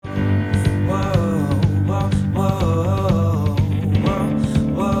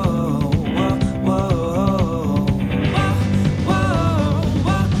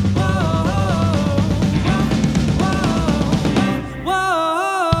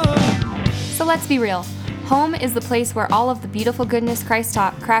let's be real. Home is the place where all of the beautiful goodness Christ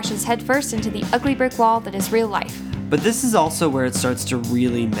taught crashes headfirst into the ugly brick wall that is real life. But this is also where it starts to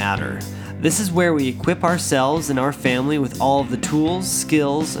really matter. This is where we equip ourselves and our family with all of the tools,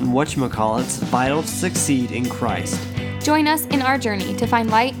 skills, and whatchamacallits vital to succeed in Christ. Join us in our journey to find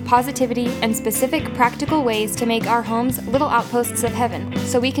light, positivity, and specific practical ways to make our homes little outposts of heaven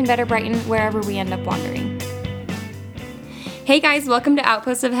so we can better brighten wherever we end up wandering. Hey guys, welcome to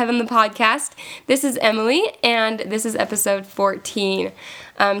Outposts of Heaven, the podcast. This is Emily, and this is episode 14.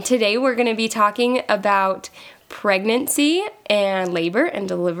 Today we're going to be talking about pregnancy and labor and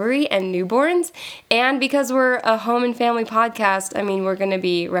delivery and newborns. And because we're a home and family podcast, we're going to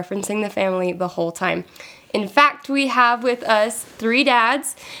be referencing the family the whole time. In fact, we have with us 3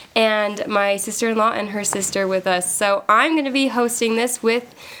 dads and my sister-in-law and her sister with us. So I'm going to be hosting this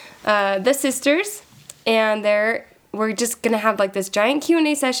with the sisters, and we're just going to have like this giant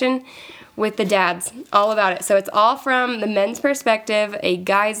Q&A session with the dads, all about it. So it's all from the men's perspective, a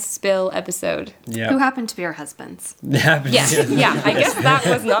guys spill episode. Yeah. Who happen to be our husbands. Yeah, I guess that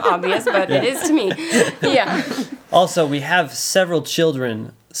was not obvious, but it is to me. Yeah. Also, we have several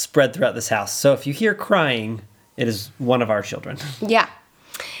children spread throughout this house, so if you hear crying, it is one of our children. Yeah.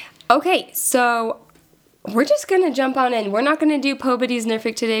 Okay, so we're just going to jump on in. We're not going to do Pobity's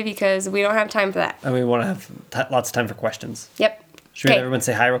Nerfic today because we don't have time for that. And we want to have lots of time for questions. Yep. Should we have everyone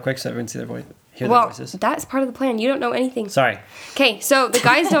say hi real quick so everyone see their voice? Hear their voices? That's part of the plan. You don't know anything. Sorry. Okay, so the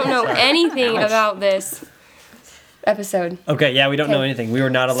guys don't know anything about this episode. Okay, yeah, we don't know anything. We were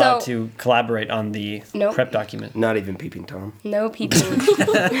not allowed to collaborate on the prep document. Not even peeping Tom. No peeping.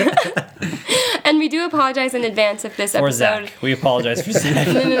 And we do apologize in advance if this episode... Or Zach. We apologize for seeing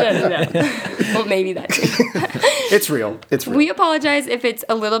No. Well, maybe that too. It's real. We apologize if it's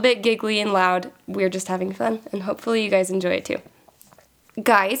a little bit giggly and loud. We're just having fun, and hopefully you guys enjoy it too.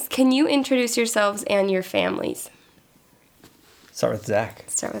 Guys, can you introduce yourselves and your families? Start with Zach.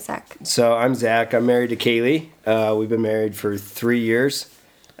 Start with Zach. So I'm Zach. I'm married to Kaylee. We've been married for 3 years.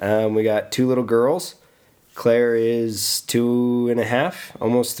 We got 2 little girls. Claire is 2.5,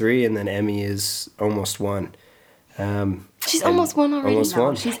 almost 3, and then Emmy is almost 1. She's almost 1 already. Almost No,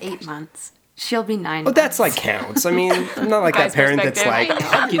 1. she's 8 months. She'll be 9 Well, months. that's like counts. I'm not like that parent that's like...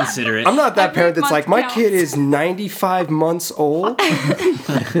 Consider it. I'm not that parent that's month like, my counts. kid is 95 months old.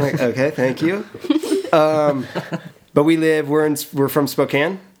 Like, okay, thank you. But we're from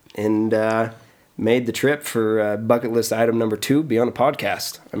Spokane, and made the trip for bucket list item number 2, be on a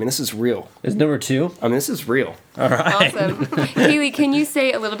podcast. This is real. Is number 2? This is real. All right. Awesome. Kaylee, can you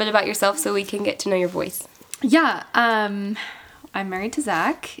say a little bit about yourself so we can get to know your voice? Yeah, I'm married to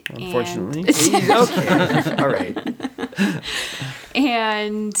Zach. Unfortunately. Okay. All right.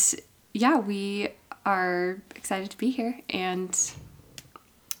 And yeah, we are excited to be here, and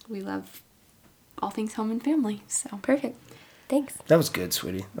we love all things home and family. So Perfect. Thanks. That was good,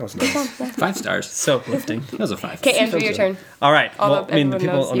 sweetie. That was nice. 5 stars. So uplifting. That was a 5. Okay, Andrew, your turn. All right. Although Well, the everyone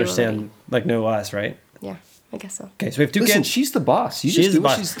people knows you understand, know us, right? Yeah, I guess so. Okay, so we have 2 Listen, kids. she's the boss. You She's just do the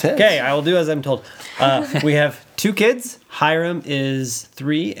what boss. she says. Okay, I will do as I'm told. We have 2 kids. Hiram is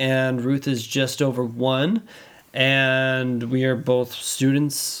 3, and Ruth is just over 1. And we are both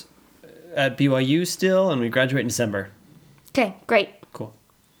students at BYU still, and we graduate in December. Okay, great. Cool.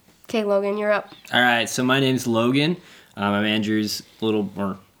 Okay, Logan, you're up. All right, so my name's Logan. I'm Andrew's little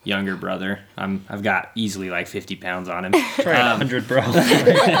or younger brother. I've got easily like 50 pounds on him. Try 100, bro.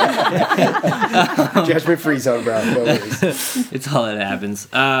 Judgment-free zone, bro. No worries. It's all that happens.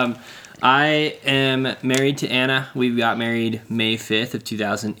 I am married to Anna. We got married May 5th of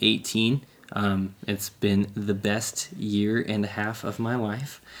 2018. It's been the best year and a half of my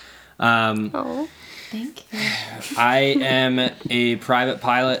life. Oh, thank you. I am a private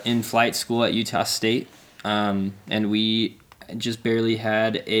pilot in flight school at Utah State, and we just barely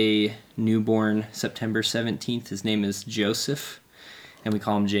had a newborn September 17th. His name is Joseph, and we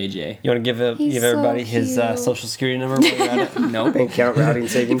call him JJ. You want to give He's give everybody so his cute. social security number while you're at it? Nope. Bank account routing He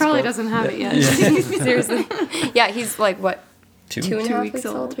savings. probably quote. doesn't have it yet. seriously. Yeah, he's like, what, 2? 2.5 weeks weeks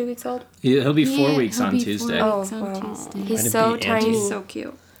old? old. 3 weeks old? He'll be 4 Yeah, weeks he'll on be Tuesday. 4 Oh, weeks on wow. Tuesday. He's Might so be tiny. He's so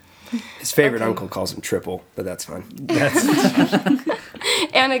cute. His favorite uncle calls him Triple, but that's fine.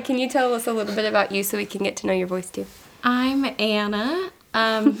 Anna, can you tell us a little bit about you so we can get to know your voice too? I'm Anna.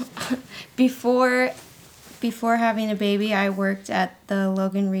 Before having a baby, I worked at the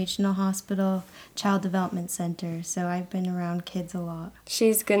Logan Regional Hospital Child Development Center, so I've been around kids a lot.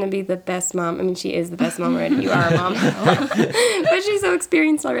 She's going to be the best mom. She is the best mom already. You are a mom. But she's so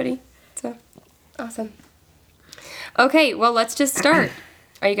experienced already. So, awesome. Okay, well, let's just start.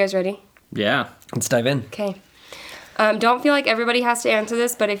 Are you guys ready? Yeah. Let's dive in. Okay. Don't feel like everybody has to answer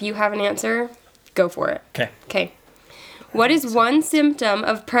this, but if you have an answer, Go for it. Okay. Okay. What is one symptom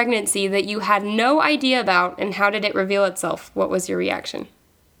of pregnancy that you had no idea about, and how did it reveal itself? What was your reaction?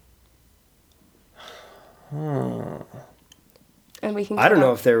 And we can. I don't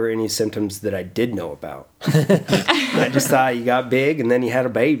know if there were any symptoms that I did know about. I just thought you got big and then you had a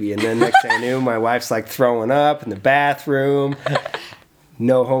baby, and then next thing I knew, my wife's like throwing up in the bathroom.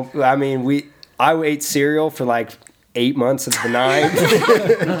 No home. I mean, I ate cereal for like 8 months of the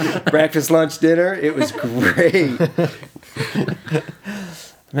 9. Breakfast, lunch, dinner. It was great.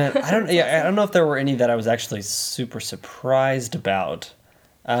 Man, I don't know if there were any that I was actually super surprised about.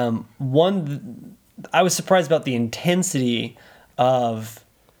 One, I was surprised about the intensity of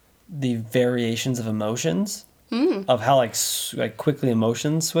the variations of emotions, of how like quickly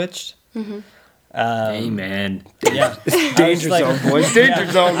emotions switched. Amen. Yeah, Danger zone, boys. Danger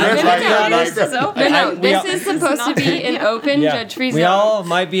zone. Red light, red light. This is open. No, this is supposed to be an open, judge-free zone. We all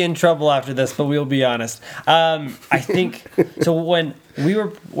might be in trouble after this, but we'll be honest. I think so. When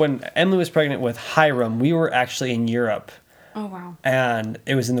Emily was pregnant with Hiram, we were actually in Europe. Oh, wow. And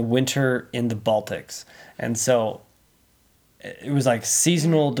it was in the winter in the Baltics, and so it was like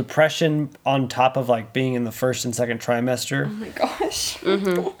seasonal depression on top of like being in the first and second trimester. Oh my gosh.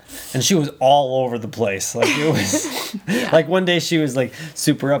 And she was all over the place. Like it was like one day she was like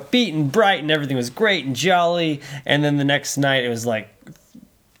super upbeat and bright and everything was great and jolly. And then the next night it was like,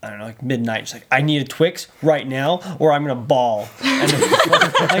 I don't know, like midnight. She's like, I need a Twix right now or I'm going to bawl. And then,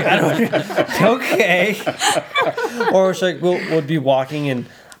 like, I don't, okay. Or she's like, we'll be walking and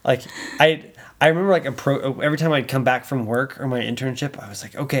like, I remember like every time I'd come back from work or my internship, I was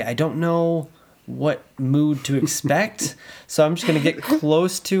like, okay, I don't know what mood to expect. So I'm just going to get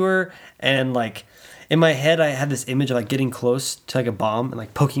close to her. And like in my head, I had this image of like getting close to like a bomb and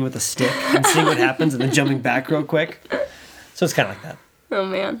like poking with a stick and seeing what happens and then jumping back real quick. So it's kind of like that. Oh,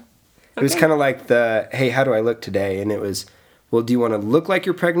 man. It was kind of like hey, how do I look today? And it was, well, do you want to look like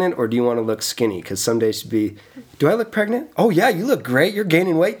you're pregnant or do you want to look skinny? Because some days should be, do I look pregnant? Oh, yeah, you look great. You're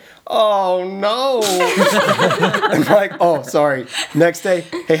gaining weight. Oh, no. I'm like, oh, sorry. Next day,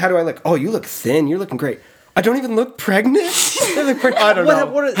 hey, how do I look? Oh, you look thin. You're looking great. I don't even look pregnant? I don't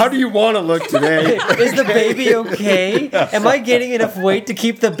know. How do you want to look today? Is the baby okay? Am I gaining enough weight to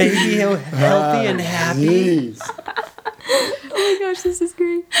keep the baby healthy and happy? Jeez. Oh my gosh, this is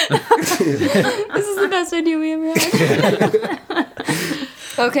great. This is the best idea we ever had.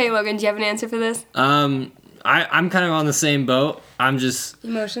 Okay, Logan, do you have an answer for this? I'm kind of on the same boat.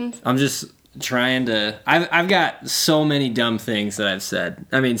 Emotions? I'm just trying to. I've got so many dumb things that I've said.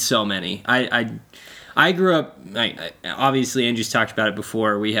 I mean, so many. I grew up. Obviously, Andrew's talked about it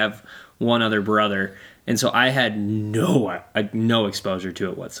before. We have one other brother, and so I had no exposure to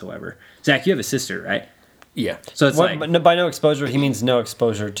it whatsoever. Zach, you have a sister, right? Yeah. So it's like But by no exposure, he means no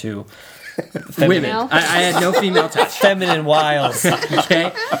exposure to women. I had no female touch. feminine wiles.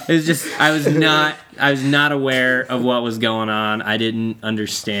 Okay, it was just I was not aware of what was going on. I didn't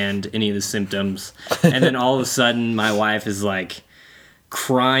understand any of the symptoms, and then all of a sudden, my wife is like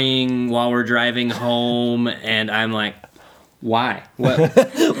crying while we're driving home, and I'm like, why? What?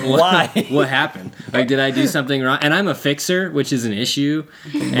 Why? What happened? Like, did I do something wrong? And I'm a fixer, which is an issue.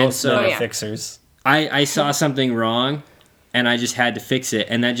 And Most so men are yeah. fixers. I saw something wrong, and I just had to fix it,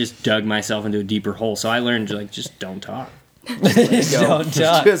 and that just dug myself into a deeper hole. So I learned to like just don't talk. Don't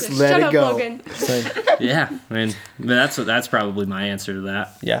talk. Just let Shut it up, go. Logan. Yeah, I mean, but that's probably my answer to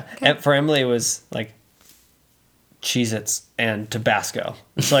that. Yeah. And for Emily, it was like Cheez-Its and Tabasco.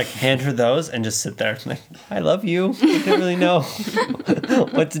 It's like hand her those and just sit there. Like, I love you. I don't really know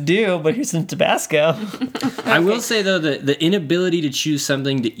what to do, but here's some Tabasco. I will say though that the inability to choose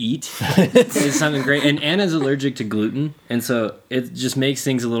something to eat is something great. And Anna's allergic to gluten, and so it just makes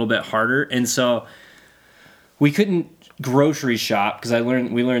things a little bit harder. And so we couldn't grocery shop because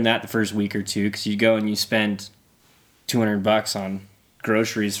we learned that the first week or two, because you go and you spend $200 on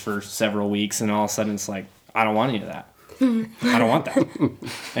groceries for several weeks, and all of a sudden it's like, I don't want any of that. I don't want that.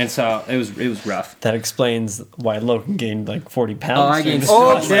 And so it was rough. That explains why Logan gained like 40 pounds. Oh, I gained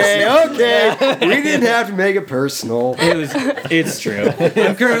Okay. We didn't have to make it personal. It's true.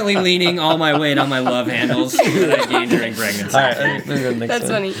 I'm currently leaning all my weight on my love handles that I gained during pregnancy. All right, let's go to the next That's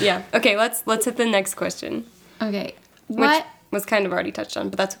one. funny. Yeah. Okay, let's hit the next question. Okay. Which was kind of already touched on,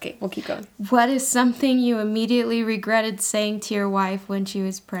 but that's okay. We'll keep going. What is something you immediately regretted saying to your wife when she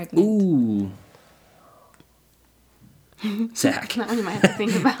was pregnant? Ooh. Zach. That one you might have to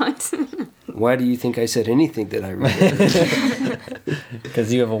think about. Why do you think I said anything that I regret?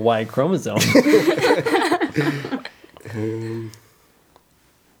 Because you have a Y chromosome.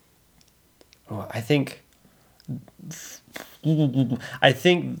 I think I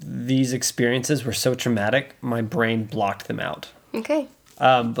think these experiences were so traumatic, my brain blocked them out. Okay.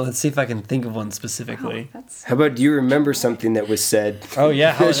 But let's see if I can think of one specifically. That's. How about, do you remember something that was said Oh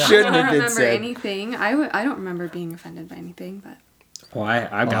yeah, how that was that? I shouldn't don't have been remember said? anything. I don't remember being offended by anything, but Well,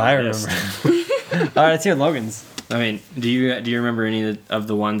 I got I this. remember. All right, let's hear Logan's. I mean, do you remember any of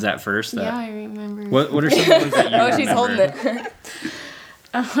the ones at first? That, Yeah, I remember. What are some of the ones that you Oh, she's holding remember?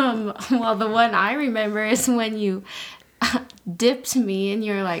 it. Well, the one I remember is when you dipped me and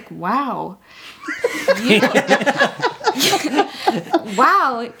you're like, wow.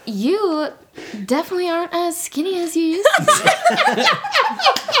 Wow, you definitely aren't as skinny as you used to be.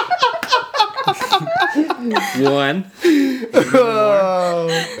 One. I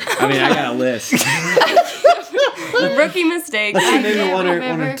mean, I got a list. Rookie mistake. Maybe can't one or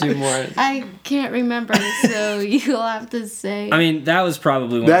remember. two more. I can't remember, so you'll have to say. I mean, that was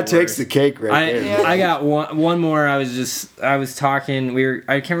probably one That of the takes worst. the cake right there. I got one more. I was talking.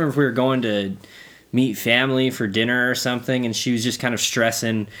 I can't remember if we were going to meet family for dinner or something, and she was just kind of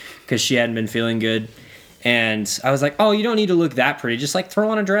stressing because she hadn't been feeling good. And I was like, "Oh, you don't need to look that pretty. Just like throw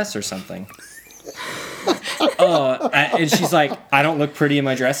on a dress or something." And she's like, "I don't look pretty in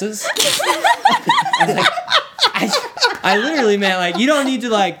my dresses." I was like, I literally meant like you don't need to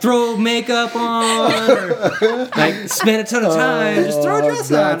like throw makeup on or like spend a ton of time. Just throw a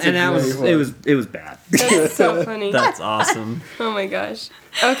dress on, that's a and that was great one. it was bad. That's so funny. That's awesome. Oh my gosh.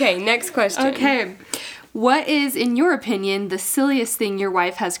 Okay, next question. okay. What is, in your opinion, the silliest thing your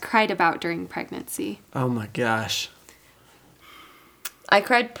wife has cried about during pregnancy? Oh my gosh. I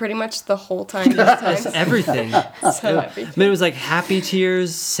cried pretty much the whole time. This time. Everything. So happy. I mean, it was like happy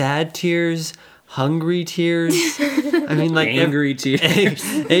tears, sad tears, hungry tears. I mean, like Angry tears.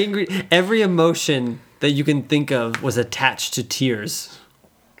 angry. Every emotion that you can think of was attached to tears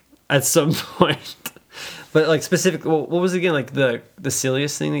at some point. But like specific, what was it again? Like the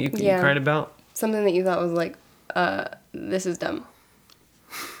silliest thing that you Yeah. cried about? Something that you thought was like, this is dumb.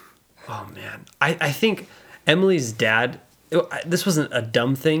 Oh man, I think Emily's dad. This wasn't a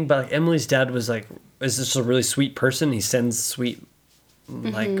dumb thing, but like Emily's dad is just a really sweet person. He sends sweet,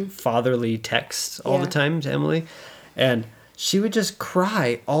 like fatherly texts all the Yeah. time to Emily, and she would just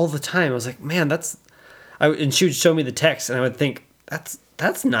cry all the time. I was like, man, and she would show me the text, and I would think that's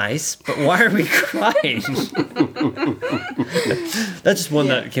nice, but why are we crying? That's just one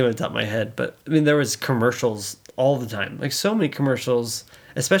that came on the top of my head. But I mean, there was commercials all the time, like so many commercials,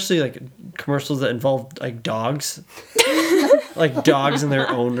 especially like commercials that involved like dogs, like dogs and their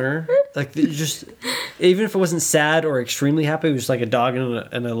owner. Like just, even if it wasn't sad or extremely happy, it was just like a dog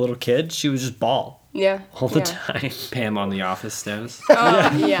and a little kid. She would just bawl Yeah. all the yeah. time. Pam on The Office does.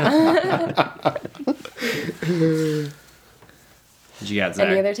 Oh, yeah. Did you got Zach?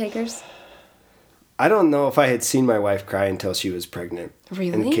 Any other takers? I don't know if I had seen my wife cry until she was pregnant.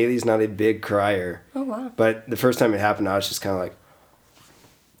 Really? And Kaylee's not a big crier. Oh, wow. But the first time it happened, I was just kind of like,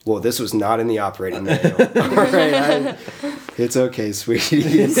 well, this was not in the operating manual. All right, it's okay, sweetie.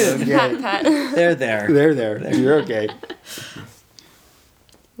 It's okay. Pat, pat. They're there. They're there. You're okay.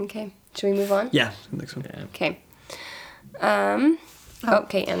 Okay. Should we move on? Yeah. Next one. Okay.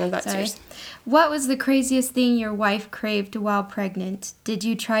 Okay, Anna, that's Sorry. yours. What was the craziest thing your wife craved while pregnant? Did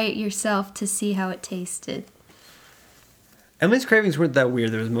you try it yourself to see how it tasted? Emily's cravings weren't that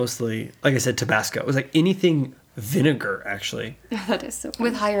weird. There was mostly, like I said, Tabasco. It was like anything vinegar, actually. That is so funny.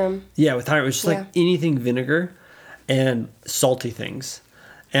 With Hiram. Yeah, with Hiram, it was just Yeah. like anything vinegar and salty things.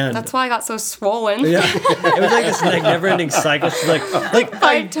 And That's why I got so swollen. yeah, it was like this like never-ending cycle. She's like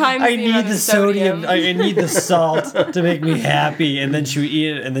Five times I the amount need of the sodium. sodium. I need the salt to make me happy. And then she would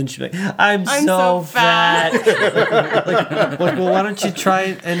eat it, and then she'd be like, I'm so so fat. like, well, why don't you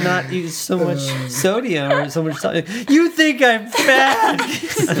try and not eat so much sodium or so much salt? You think I'm fat?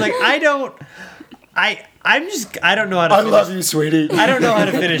 I'm like, I don't know how to. I love you, sweetie. I don't know how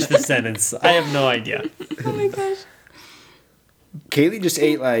to finish the sentence. I have no idea. Oh my gosh. Kaylee just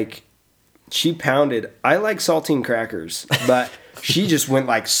ate like, she pounded. I like saltine crackers, but she just went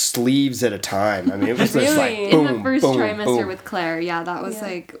like sleeves at a time. I mean, it was just like Really? boom, In the first boom, trimester boom. with Claire, yeah, that was Yeah.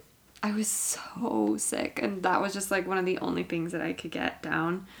 like, I was so sick, and that was just like one of the only things that I could get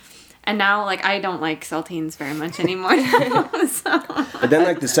down. And now, like, I don't like saltines very much anymore. So- But then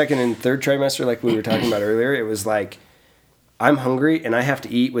like the second and third trimester, like we were talking about earlier, it was like, I'm hungry and I have to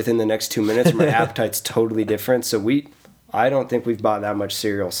eat within the next 2 minutes. My appetite's totally different. So I don't think we've bought that much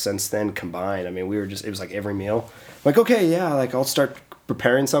cereal since then combined. I mean, it was like every meal. Like, okay, yeah, like I'll start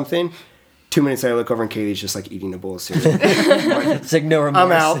preparing something. 2 minutes later, I look over and Katie's just like eating a bowl of cereal. It's like no remorse.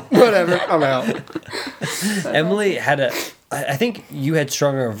 I'm out. Whatever. I'm out. Emily had I think you had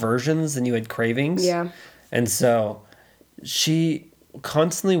stronger aversions than you had cravings. Yeah. And so she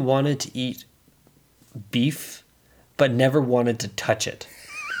constantly wanted to eat beef, but never wanted to touch it.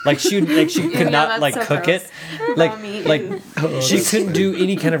 Like she could not that's like so cook gross. it. Like she couldn't do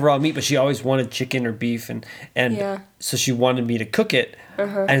any kind of raw meat, but she always wanted chicken or beef, and Yeah. so she wanted me to cook it.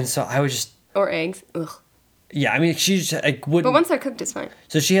 And so I was just Or eggs. Ugh. yeah. I mean, she just like wouldn't. But once they're cooked, it's fine.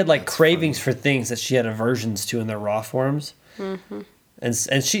 So she had like cravings for things that she had aversions to in their raw forms. Mm-hmm.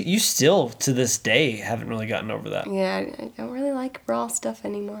 And you still to this day haven't really gotten over that. Yeah, I don't really like raw stuff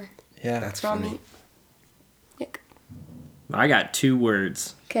anymore. Yeah, That's Raw funny. meat. Yuck. I got 2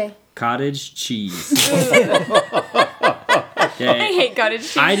 words. Okay. Cottage cheese. I Okay. hate cottage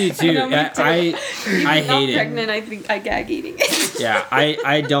cheese. I do too. know, me I Not hate it. pregnant, I think I gag eating it. Yeah,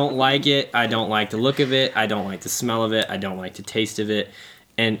 I don't like it. I don't like the look of it. I don't like the smell of it. I don't like the taste of it.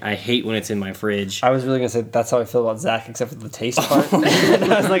 And I hate when it's in my fridge. I was really gonna say that's how I feel about Zach, except for the taste part.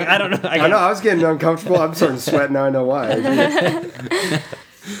 I was like, I don't know. I know. I was getting uncomfortable. I'm starting to sweat now. I know why.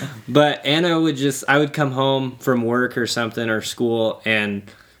 But Anna I would come home from work or something or school, and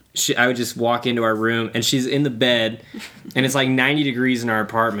I would just walk into our room, and she's in the bed, and it's like 90 degrees in our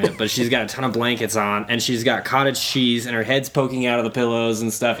apartment, but she's got a ton of blankets on, and she's got cottage cheese, and her head's poking out of the pillows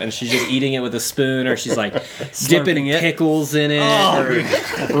and stuff, and she's just eating it with a spoon, or she's like dipping it. pickles in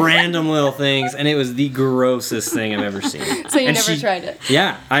it, or random little things, and it was the grossest thing I've ever seen. So you And never tried it?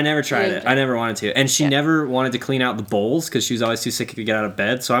 Yeah, I never tried Really? it. I never wanted to. And she Yeah. never wanted to clean out the bowls because she was always too sick to get out of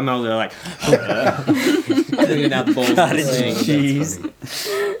bed. So I'm out there like cleaning out the bowls. Cottage cheese.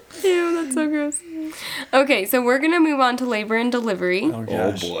 Ew, that's so gross. Okay, so we're gonna move on to labor and delivery. Oh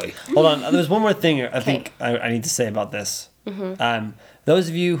gosh. boy. Hold on. There's one more thing I think I need to say about this. Those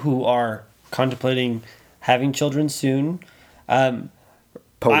of you who are contemplating having children soon,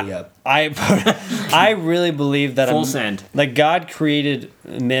 Pony up. I really believe that Full send. like God created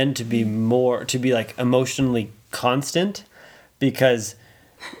men to be like emotionally constant, because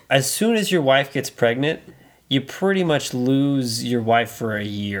as soon as your wife gets pregnant, you pretty much lose your wife for a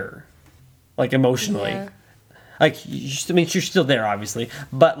year, like emotionally. Yeah. Like I mean, you're still there, obviously,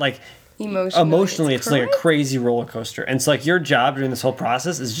 but like emotionally, it's like a crazy roller coaster. And so like your job during this whole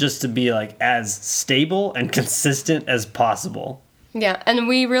process is just to be like as stable and consistent as possible. Yeah, and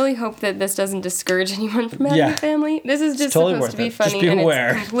we really hope that this doesn't discourage anyone from having Yeah. a family. This is just totally supposed to be worth it. Just funny, be and aware.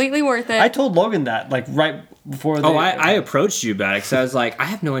 it's completely worth it. I told Logan that like right before. I approached you about it because I was like, I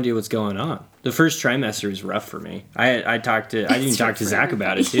have no idea what's going on. The first trimester was rough for me. I even talked to Zach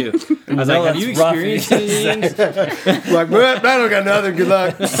about it too. I was like, have you that's rough. experienced anything? Like, "Well, I don't got nothing. Good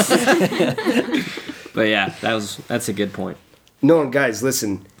luck." But yeah, that's a good point. No, guys,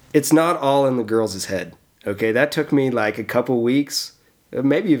 listen. It's not all in the girls' head. Okay, that took me like a couple weeks,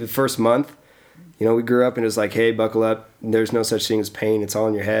 maybe the first month. You know, we grew up and it was like, hey, buckle up. There's no such thing as pain. It's all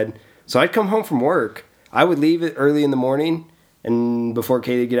in your head. So I'd come home from work. I would leave it early in the morning and before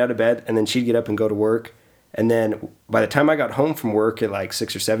Katie would get out of bed, and then she'd get up and go to work. And then by the time I got home from work at like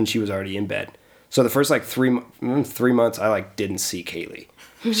 6 or 7, she was already in bed. So the first like 3 months, I like didn't see Kaylee.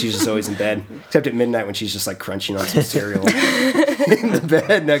 She's just always in bed, except at midnight when she's just like crunching on some cereal in the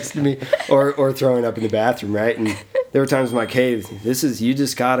bed next to me, or throwing up in the bathroom, right? And there were times I'm like, hey,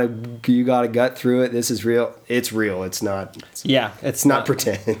 you gotta gut through it. This is real. It's real. It's not. Yeah, It's not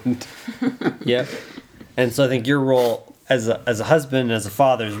pretend. Yep. And so I think your role as a husband, as a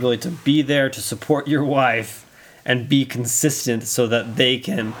father, is really to be there to support your wife and be consistent so that they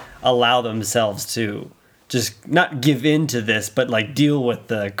can allow themselves to just not give in to this, but like deal with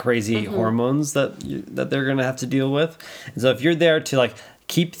the crazy hormones that they're gonna have to deal with. And so if you're there to like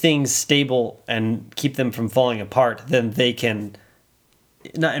keep things stable and keep them from falling apart, then they can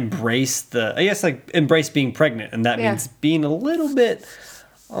not embrace embrace being pregnant, and that Yeah. means being a little bit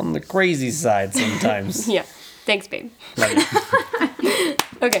on the crazy side sometimes. Yeah. Thanks, babe. Like,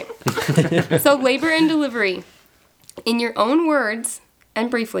 Okay. So labor and delivery. In your own words, and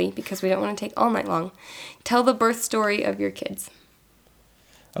briefly, because we don't want to take all night long, tell the birth story of your kids.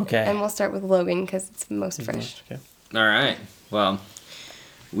 okay. And we'll start with Logan because it's the most fresh. Okay. All right. Well,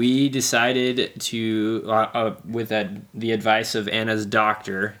 we decided to, with the advice of Anna's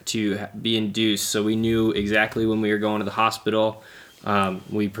doctor, to be induced. So we knew exactly when we were going to the hospital.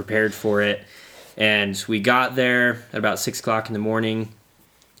 We prepared for it. And we got there at about 6 o'clock in the morning.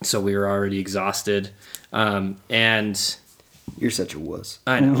 So we were already exhausted. And You're such a wuss.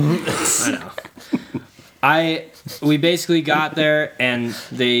 I know. I know. We basically got there and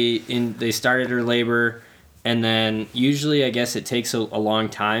they started her labor, and then usually I guess it takes a long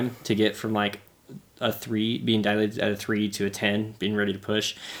time to get from like a 3 being dilated at a 3 to a 10 being ready to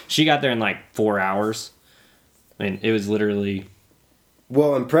push. She got there in like 4 hours. I mean, it was literally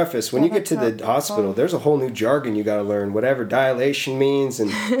Well, in preface, when Oh, you get to that's the not hospital, helpful. there's a whole new jargon you got to learn. Whatever dilation means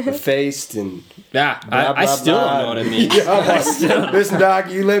and effaced and Yeah, blah, I blah, still blah. don't know what it means. Yeah, I'm like, listen, Doc,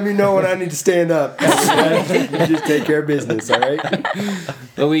 you let me know when I need to stand up. You just take care of business, all right?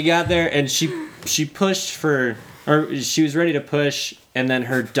 But we got there, and she pushed for, or she was ready to push, and then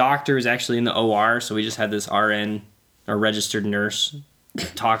her doctor was actually in the OR, so we just had this RN, or registered nurse,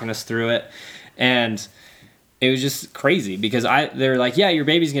 talking us through it, and it was just crazy because they were like, yeah, your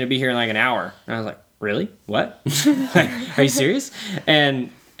baby's gonna be here in like an hour, and I was like, really? What? Like, are you serious? And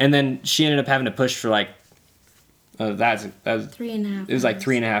then she ended up having to push for like, that was 3.5. it was like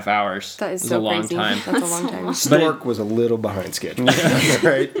 3.5 hours. That is it was so a long crazy. time. That's a long time. Stork was a little behind schedule,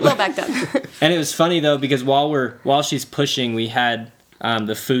 right? Well backed up. And it was funny though because while she's pushing, we had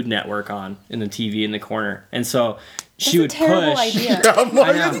the Food Network on in the TV in the corner, and so she would Terrible push. idea. I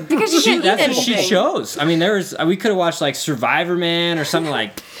know. Because you can't eat That's what she anything. chose. I mean, we could have watched like Survivor Man or something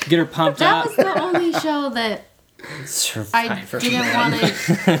like get her pumped That up. was the only show that I Survivor. didn't want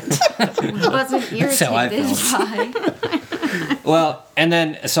to. Wasn't how I irritated by. Well, and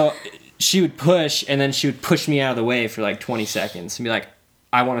then so she would push, and then she would push me out of the way for like 20 seconds and be like,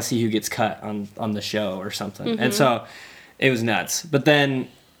 "I want to see who gets cut on the show or something." Mm-hmm. And so it was nuts. But then,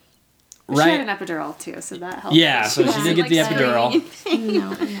 She right? had an epidural too, so that helped. Yeah, so she did get the epidural.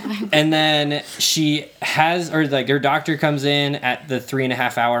 No, yeah. And then she has, or like her doctor comes in at the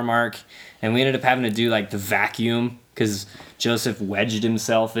 3.5 hour mark, and we ended up having to do like the vacuum because Joseph wedged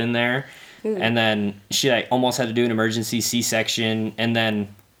himself in there. And then she like almost had to do an emergency C-section. And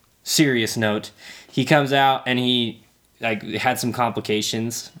then, serious note, he comes out and he like had some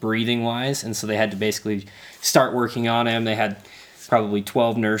complications breathing wise, and so they had to basically start working on him. They had probably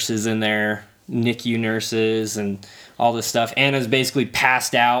 12 nurses in there, NICU nurses, and all this stuff. Anna's basically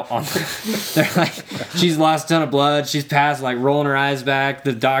passed out on. They're like, she's lost a ton of blood. She's passed, like rolling her eyes back.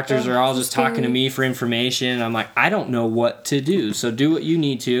 The doctors are all just talking to me for information. I'm like, I don't know what to do. So do what you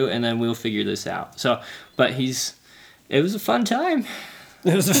need to, and then we'll figure this out. So, but it was a fun time.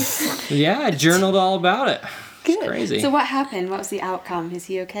 It was Yeah, I journaled all about it. It's Good. crazy. So what happened? What was the outcome? Is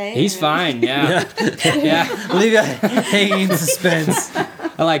he okay? He's fine. Yeah. Yeah. leave it hanging in suspense.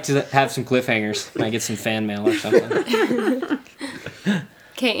 I like to have some cliffhangers. Might get some fan mail or something.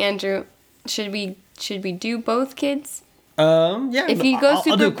 Okay, Andrew, should we do both kids? Yeah. If you go I'll do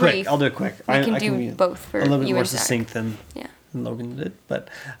super it quick. brief, I'll do it quick. We can I do be both for a little bit you more and Zach. succinct than Yeah. Logan did, but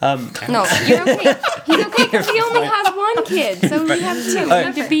No, you're okay. He's okay because he only has one kid, so we have two. We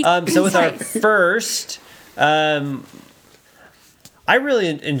have to be so with our concise. first, I really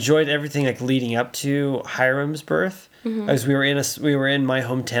enjoyed everything like leading up to Hiram's birth. As we were in my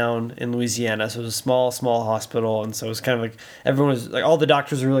hometown in Louisiana, so it was a small hospital, and so it was kind of like everyone was like all the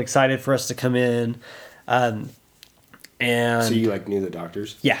doctors were really excited for us to come in, and So you like knew the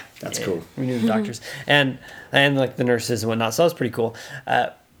doctors? yeah, That's yeah, cool. We knew the doctors and like the nurses and whatnot, so that was pretty cool.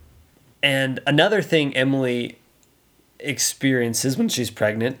 And another thing Emily experiences when she's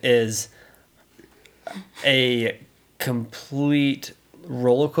pregnant is a complete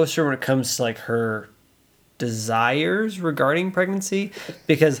roller coaster when it comes to like her desires regarding pregnancy,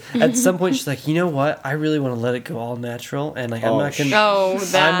 because at some point she's like, you know what, I really want to let it go all natural, and like I'm not gonna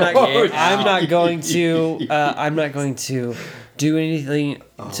I'm not going to do anything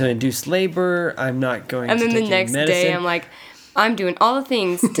to induce labor. I'm not going And to then take the any next medicine. day, I'm like, I'm doing all the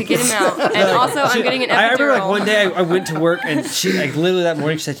things to get him out, and also I'm getting an epidural. I remember like one day I went to work and she like literally that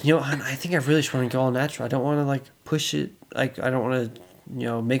morning she said, you know, hon, I think I really just want to go all natural. I don't want to like push it. Like I don't want to, you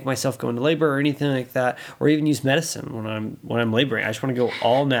know, make myself go into labor or anything like that, or even use medicine when I'm laboring. I just want to go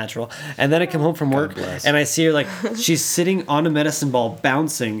all natural. And then I come home from work and I see her like she's sitting on a medicine ball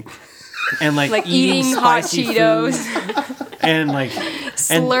bouncing and like eating hot spicy Cheetos, food and like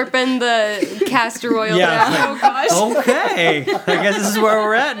slurping the castor oil Yeah, down. it's like, okay, I guess this is where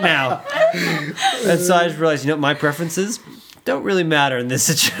we're at now. And so I just realized, you know, my preferences don't really matter in this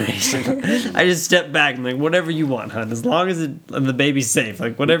situation. I just step back and like, whatever you want, hon, as long as the baby's safe,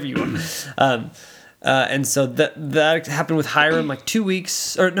 like whatever you want. And so that happened with Hiram like 3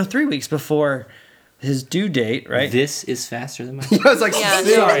 weeks before his due date, right? This is faster than my. I was like, Yeah.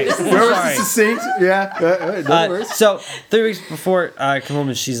 Sorry. where was the succinct? Yeah, no worries. So 3 weeks before I come home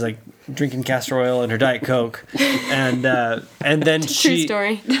and she's like drinking castor oil and her Diet Coke, and then she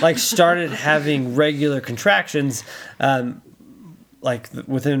story. like started having regular contractions, like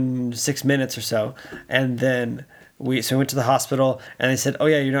within 6 minutes or so, and then we went to the hospital and they said, oh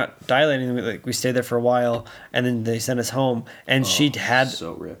yeah, you're not dilating. We stayed there for a while, and then they sent us home, and she'd had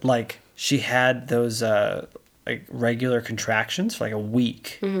so ripped. like she had those like regular contractions for like a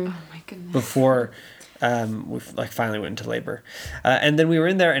week Oh my goodness. before we finally went into labor, and then we were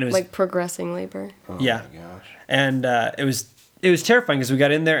in there, and it was Like progressing labor. yeah, Oh my gosh. and it was terrifying because we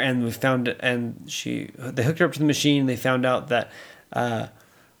got in there and we found it, and they hooked her up to the machine. They found out that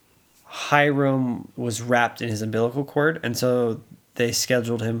Hiram was wrapped in his umbilical cord, and so they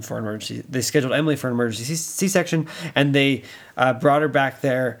scheduled him for an emergency. They scheduled Emily for an emergency C-section, and they brought her back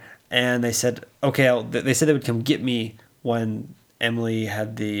there, and they said, okay, they said they would come get me when Emily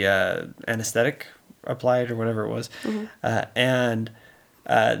had the anesthetic applied or whatever it was, and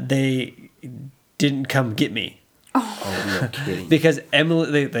they didn't come get me. Oh, no kidding. Because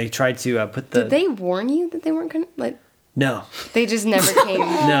Emily, they tried to put the... Did they warn you that they weren't gonna like? No. They just never came. No.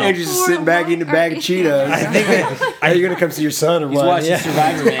 Andrew's just sitting back eating a bag of Cheetos. I think are you gonna come see your son or He's what? watching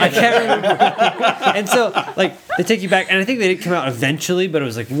Survivor, man. I can't remember. And so, like, they take you back, and I think they did come out eventually, but it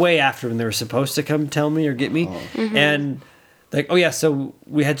was like way after when they were supposed to come tell me or get me. And like, oh yeah, so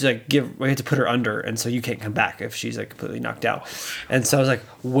we had to put her under, and so you can't come back if she's like completely knocked out. And so I was like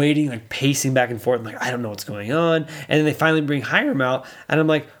waiting, like pacing back and forth, and, like I don't know what's going on. And then they finally bring Hiram out, and I'm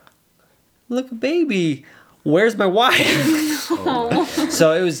like, look, baby. Where's my wife? So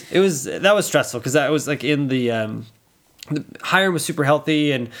that was stressful because that was like in the Hiram was super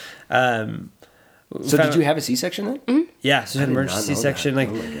healthy and So did you have a C-section then? yeah, so he had an did emergency not know C-section that. like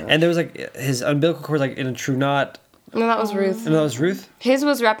Oh my gosh. and there was like his umbilical cord like in a true knot. No, that was Ruth. And that was Ruth. His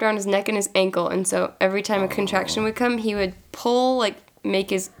was wrapped around his neck and his ankle, and so every time a contraction would come, he would pull, like, make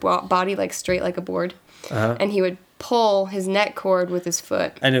his body, like, straight like a board. And he would pull his neck cord with his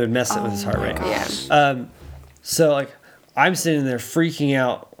foot. And it would mess it with his heart rate. Yeah. So like I'm sitting there freaking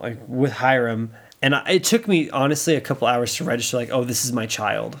out like with Hiram, and it took me honestly a couple hours to register like, oh, this is my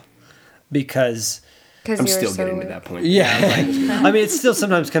child, because Because I'm you were still so getting to that point. I mean it's still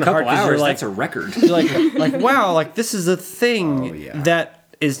sometimes kind of hard Couple because you're hours, like that's a record. you're like wow, like this is a thing Oh, yeah. that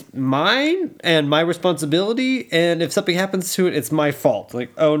is mine and my responsibility, and if something happens to it, it's my fault.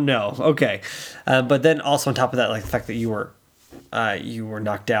 Like, oh no, okay. But then also on top of that, like the fact that you were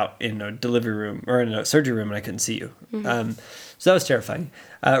knocked out in a delivery room or in a surgery room and I couldn't see you. So that was terrifying.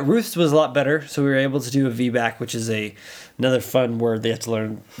 Ruth's was a lot better, so we were able to do a VBAC, which is another fun word they have to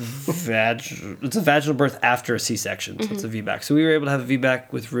learn. It's a vaginal birth after a C-section, so it's a VBAC. So we were able to have a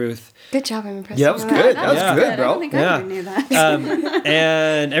VBAC with Ruth. Good job, I'm impressed. Yeah, that was with good. That That was was good, I bro. don't think Yeah. I even knew that.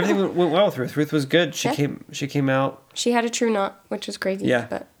 And everything went well with Ruth. Ruth was good. She came out. She had a true knot, which was crazy. Yeah.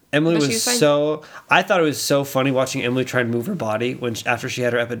 But Emily but she was fine. I thought it was so funny watching Emily try and move her body after she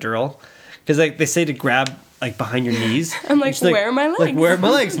had her epidural. Because like they say to grab like behind your knees. I'm like, And she's where are my Like, legs? where are my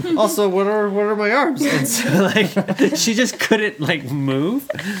legs? Also, what are my arms? And so like she just couldn't like move.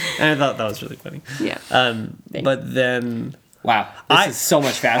 And I thought that was really funny. Yeah. But then Wow, this is so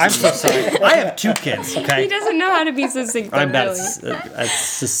much faster. I'm so sorry. I have 2 kids, He okay? doesn't know how to be succinct. I'm bad really. at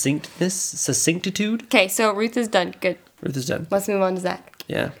succinctitude. Okay, so Ruth is done. Good. Ruth is done. Let's move on to Zach.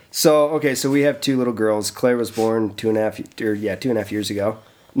 Yeah. So we have 2 little girls. Claire was born 2.5 years ago.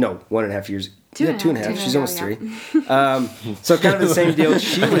 No, 1.5 years. Two Yeah, and a 2.5. half. She's Yeah, almost yeah. 3. So kind of the same deal.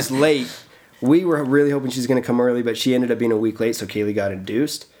 She was late. We were really hoping she was going to come early, but she ended up being a week late, so Kaylee got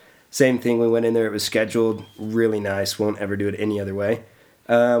induced. Same thing. We went in there. It was scheduled. Really nice. Won't ever do it any other way.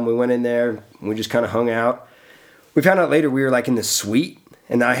 We went in there. We just kind of hung out. We found out later we were like in the suite,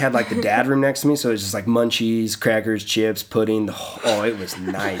 and I had like the dad room next to me, so it was just like munchies, crackers, chips, pudding. Oh, it was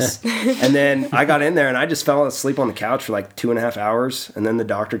nice. And then I got in there, and I just fell asleep on the couch for like 2.5 hours. And then the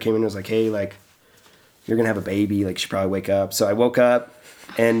doctor came in and was like, "Hey, like, you're gonna have a baby. Like, you should probably wake up." So I woke up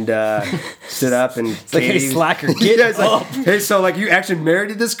and stood up, and It's like, hey, Katie- slacker, get Yeah, it's like, up. hey, so like you actually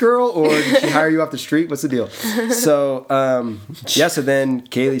married this girl, or did she hire you off the street? What's the deal? So so then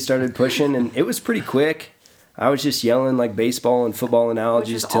Kaylee started pushing, and it was pretty quick. I was just yelling like baseball and football Which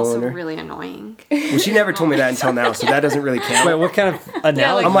analogies, is also telling her. really annoying. Well, she never told me that until now, so that doesn't really count. Wait, what kind of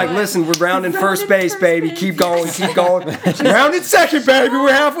analogy? I'm like, listen, we're rounding first base, baby. Keep going, keep going. Rounding second, baby.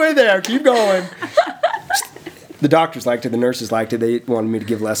 We're halfway there. Keep going. The doctors liked it. The nurses liked it. They wanted me to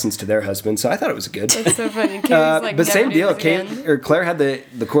give lessons to their husbands, so I thought it was good. That's so funny. Kaylee's like, But never same do deal. this again. Claire had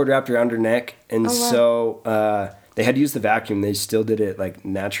the cord wrapped around her neck, and wow. so they had to use the vacuum. They still did it like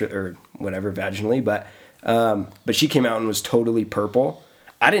natural or whatever vaginally, but she came out and was totally purple.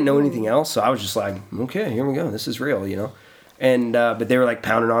 I didn't know anything else, so I was just like, okay, here we go. This is real, you know. And but they were like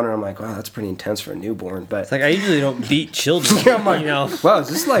pounding on her. I'm like, wow, that's pretty intense for a newborn. But It's like I usually don't beat children. Yeah, I'm like, you know. wow, is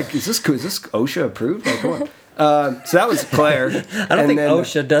this OSHA approved? Like, come on. So that was Claire. I don't think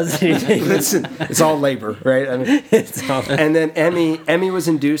OSHA does anything. Listen, it's all labor, right? I mean, It's all- and then Emmy was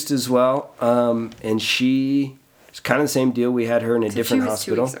induced as well, and she it's kind of the same deal. We had her in a different she was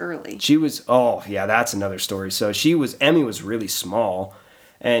hospital. 2 weeks early. She was that's another story. So Emmy was really small,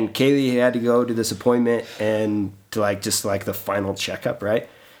 And Kaylee had to go to this appointment and to like just like the final checkup, right?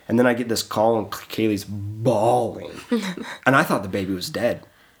 And then I get this call and Kaylee's bawling. And I thought the baby was dead.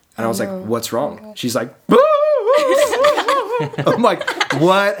 And I was like, what's wrong? She's like, I'm like,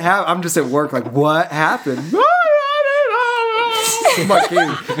 what happened? I'm just at work like, what happened? I'm like,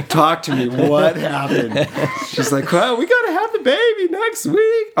 Kaylee, talk to me. What happened? She's like, well, we got to have the baby next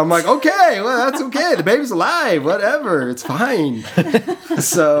week. I'm like, okay, well, that's okay. The baby's alive. Whatever. It's fine.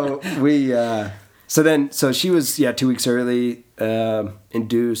 So so she was, 2 weeks early,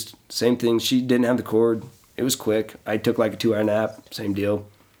 induced. Same thing. She didn't have the cord. It was quick. I took like a 2-hour nap. Same deal.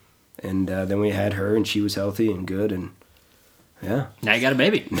 And then we had her, and she was healthy and good, and yeah. Now you got a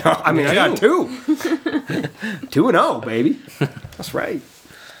baby. No, I mean, I got 2. 2-0, baby. That's right.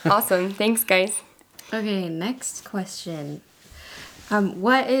 Awesome. Thanks, guys. Okay, next question.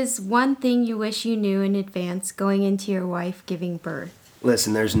 What is one thing you wish you knew in advance going into your wife giving birth?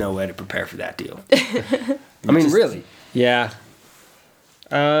 Listen, there's no way to prepare for that deal. I mean, really. Yeah.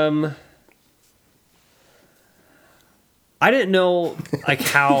 I didn't know, like,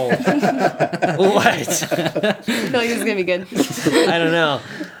 how... What? I feel like this is going to be good. I don't know.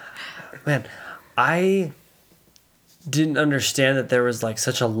 Man, I didn't understand that there was, like,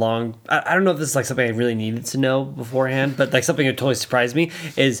 such a long... I don't know if this is, like, something I really needed to know beforehand, but, like, something that totally surprised me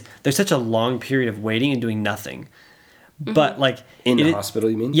is there's such a long period of waiting and doing nothing. But, like... In the hospital,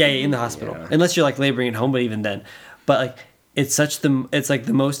 you mean? Yeah, in the hospital. Yeah. Unless you're, like, laboring at home, but even then. But, like... It's like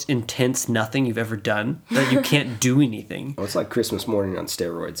the most intense nothing you've ever done that you can't do anything. Well, it's like Christmas morning on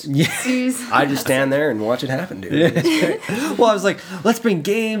steroids. Yeah. I just stand there and watch it happen, dude. Well, I was like, let's bring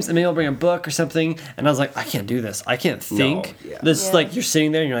games and maybe I'll bring a book or something. And I was like, I can't do this. I can't think. No, yeah. This like you're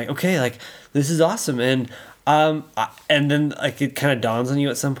sitting there and you're like, okay, like this is awesome. And then like it kind of dawns on you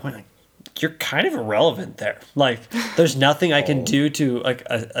at some point, like you're kind of irrelevant there. Like there's nothing I can do to like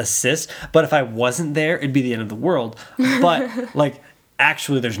assist. But if I wasn't there, it'd be the end of the world. But like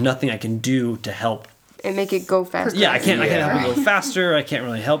actually, there's nothing I can do to help. And make it go faster. Yeah, I can't help you go faster. I can't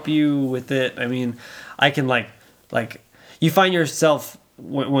really help you with it. I mean, I can like you find yourself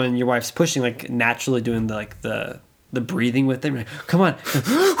when your wife's pushing, like naturally doing the breathing with them. You're like, come on.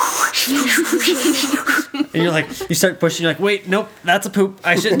 And you're like, you start pushing. You're like, wait, nope, that's a poop.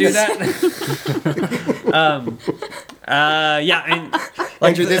 I shouldn't do that. Yeah. And, like,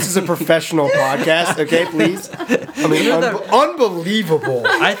 Andrew, this is a professional podcast, okay, please? I mean, unbelievable.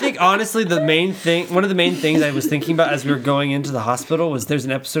 I think honestly, one of the main things I was thinking about as we were going into the hospital was there's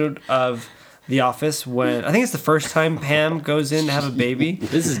an episode of The Office when I think it's the first time Pam goes in to have a baby.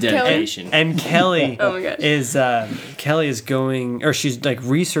 This is dedication. And Kelly Oh my gosh. is going, or she's like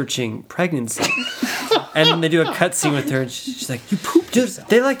researching pregnancy, and then they do a cutscene with her, and she's like, "You pooped yourself."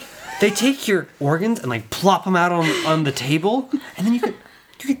 They take your organs and like plop them out on the table, and then you can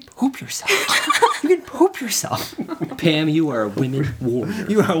poop yourself. You can poop yourself. Pam, you are a women warrior.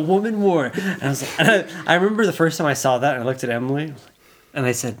 You are a woman warrior. And I was like, and I remember the first time I saw that, and I looked at Emily, and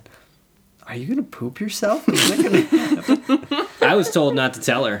I said, "Are you gonna poop yourself?" I was told not to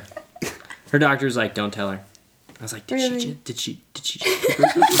tell her. Her doctor was like, "Don't tell her." I was like, Did she just poop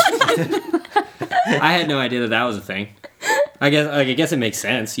herself?" I had no idea that was a thing. I guess it makes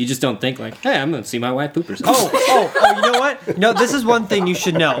sense. You just don't think like, "Hey, I'm gonna see my wife poop herself." Oh! You know what? No, this is one thing you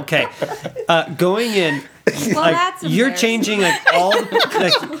should know. Okay, going in, like that's you're embarrassing. changing like all,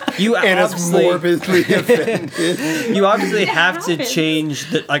 like you And it's obviously morbidly offended. you obviously have to change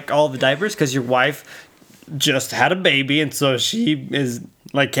all the diapers because your wife just had a baby and so she is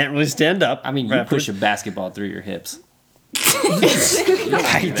like can't really stand up. I mean, you push a basketball through your hips.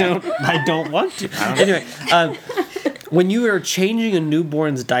 I don't want to. Anyway, when you are changing a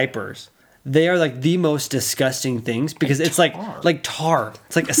newborn's diapers, they are like the most disgusting things because it's like tar.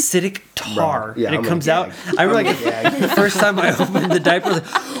 It's like acidic tar, Right. Yeah, and it I'm comes gonna out. gag. I remember like the first time I opened the diaper, I was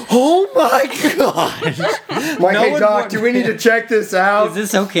like, oh my god! Like, No hey, one doc, want- do we need to check this out? Is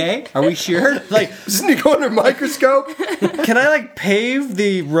this okay? Are we sure? Like, Doesn't it go under a microscope? can I like pave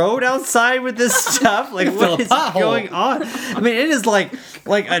the road outside with this stuff? Like, Fill what a is pothole. going on? I mean, it is like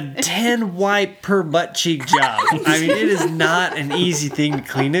a 10 wipe per butt cheek job. I mean, it is not an easy thing to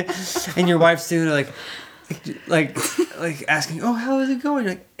clean it. And your wife's doing it like asking, "Oh, how is it going?"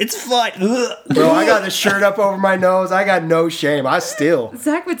 You're like, "It's fine." Ugh. Bro, I got the shirt up over my nose. I got no shame.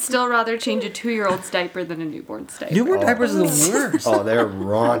 Zach would still rather change a 2-year-old's diaper than a newborn's diaper. Newborn diapers are the worst. Oh, they're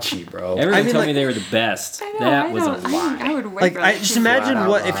raunchy, bro. Everyone told like- me they were the best. I know, That I was know. a lie. I would way Like, rather I just choose imagine Flat out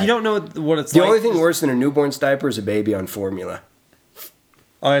what if lie. you don't know what it's The like. only thing worse than a newborn's diaper is a baby on formula.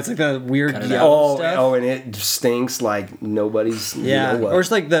 Oh, it's like the weird Cut it yellow Oh, stuff. oh, and it stinks like nobody's. Yeah, You know what. or it's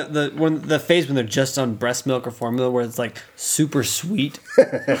like the phase when they're just on breast milk or formula where it's like super sweet.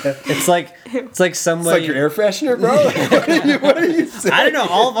 it's like It's somebody. like your air freshener, bro. what are you saying? I don't know.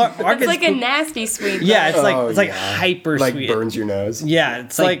 All of our It's kids. like a nasty sweet. yeah, it's like Oh, it's like yeah. hyper Like sweet. burns your nose. Yeah, it's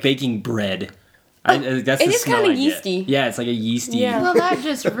It's like like baking bread. That's it the is smell kinda I get. yeasty. Yeah, it's like a yeasty. Yeah. Well, that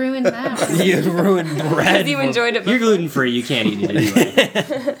just ruined that. you ruined bread. You enjoyed it You're before. gluten free. You can't eat it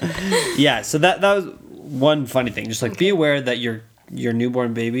anyway. Yeah, so that was one funny thing. Just like be aware that your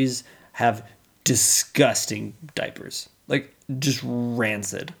newborn babies have disgusting diapers, like just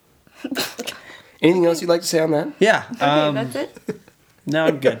rancid. Anything else you'd like to say on that? Yeah. Okay, that's it. No,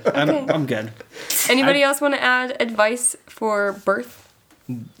 I'm good. I'm good. Anybody else want to add advice for birth?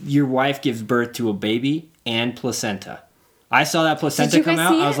 Your wife gives birth to a baby and placenta. I saw that Did placenta you come guys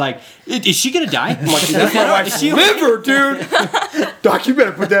out. see I was it? like, is she gonna die? I'm like, That's my wife's liver, dude. Doc, you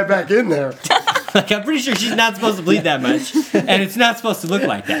better put that back in there. I'm pretty sure she's not supposed to bleed that much, and it's not supposed to look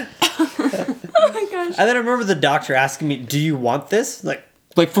like that. Oh my gosh. And then I remember the doctor asking me, "Do you want this?" Like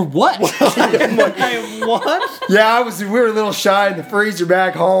for what? I what? Yeah, we were a little shy in the freezer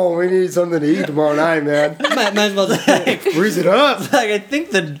back home. We need something to eat tomorrow night, man. might as well just Freeze it up. Like I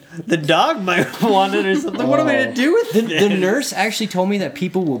think the dog might want it or something. What am I to do with it? The nurse actually told me that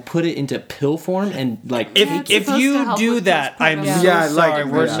people will put it into pill form and like If it's if supposed to you help do with that, I'm postpartum. so Yeah, like- sorry.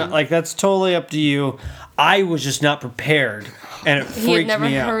 We're yeah. not, like that's totally up to you. I was just not prepared, and it freaked He had never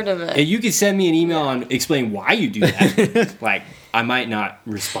me out. heard of it. you could send me an email and explain why you do that. Like I might not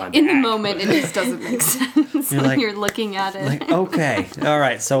respond. In the back. moment, it just doesn't make sense You're when like- you're looking at it. Like okay, all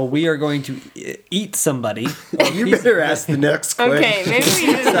right. So we are going to eat somebody. You better ask the next question. Okay, maybe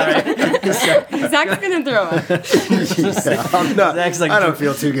we just. Zach's gonna throw up. I'm not, Zach's like- I don't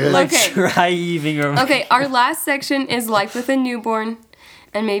feel too good. Like Okay. try heaving or Okay, our last section is life with a newborn,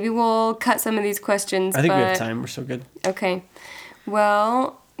 and maybe we'll cut some of these questions. I think we but- have time. We're so good. Okay.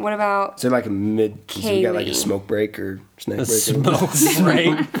 Well, what about Is it like a mid? So we got like a Kaylee. smoke break or snack A break?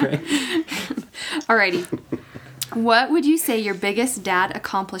 smoke break. Alrighty. What would you say your biggest dad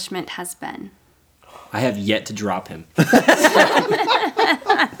accomplishment has been? I have yet to drop him.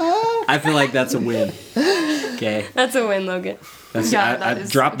 I feel like that's a win. Okay, That's a win, Logan. that's Yeah, I that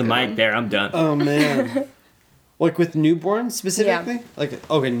is dropped a the good mic one. there. I'm done. Oh man. Like with newborn specifically? Like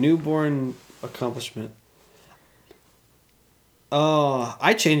okay, newborn accomplishment. Oh,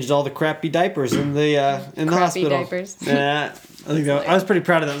 I changed all the crappy diapers in the Crappy hospital. diapers. Yeah, I think I was pretty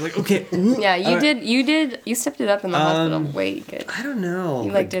proud of that. I was like, okay. Yeah, you I- did. You stepped it up in the hospital. Way good. I don't know.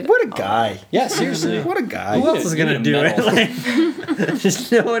 You like did. What a guy. yeah, seriously. What a guy. Who else is You gonna need a do it? medal. Like,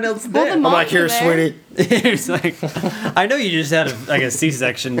 just no one else Well, there. the I'm moms like, here, were there. sweetie. It's like, I know you just had a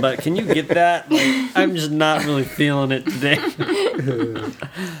C-section, but can you get that? Like, I'm just not really feeling it today.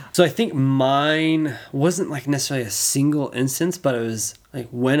 So I think mine wasn't like necessarily a single instance, but it was like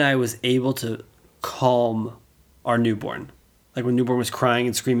when I was able to calm our newborn. Like when newborn was crying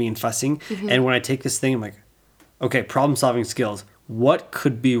and screaming and fussing. And when I take this thing, I'm like, okay, problem solving skills. What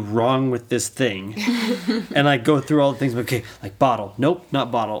could be wrong with this thing? And I go through all the things. Okay, like bottle, nope,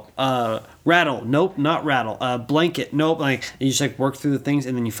 not bottle. Rattle, nope, not rattle. Blanket, nope. Like and you just like work through the things,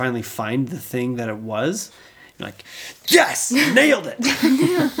 and then you finally find the thing that it was. You're like, yes, nailed it.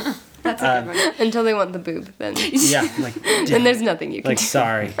 That's a good one. Until they want the boob, then Yeah, like, then there's nothing you can like do.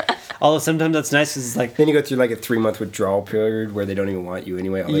 sorry. Although sometimes that's nice because it's like, Then you go through like a 3-month withdrawal period where they don't even want you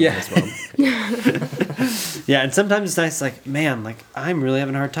anyway. All they Yeah. want is mom. yeah, and sometimes it's nice. Like, man, like I'm really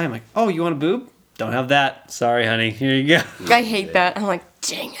having a hard time. Like, oh, you want a boob? Don't have that. Sorry, honey. Here you go. I hate that. I'm like,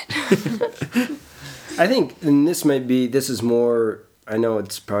 dang it. I think, and this is more, I know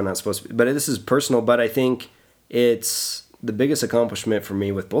it's probably not supposed to be, but this is personal, but I think it's the biggest accomplishment for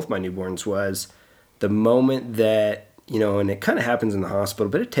me with both my newborns was the moment that, you know, and it kind of happens in the hospital,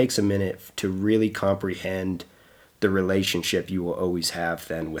 but it takes a minute to really comprehend the relationship you will always have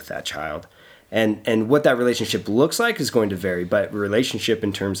then with that child. And what that relationship looks like is going to vary, but relationship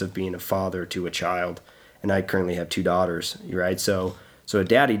in terms of being a father to a child, and I currently have 2 daughters, right? So a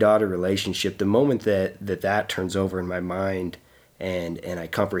daddy-daughter relationship, the moment that turns over in my mind and I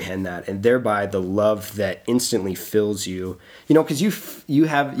comprehend that, and thereby the love that instantly fills you, you know, because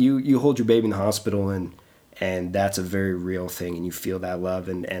you hold your baby in the hospital and that's a very real thing, and you feel that love,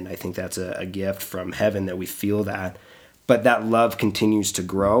 and I think that's a gift from heaven that we feel that. But that love continues to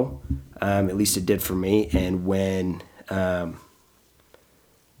grow, at least it did for me. And when I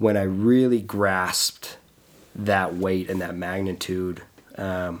really grasped that weight and that magnitude,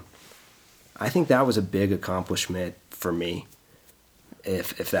 I think that was a big accomplishment for me,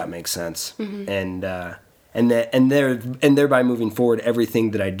 if that makes sense. And and thereby moving forward,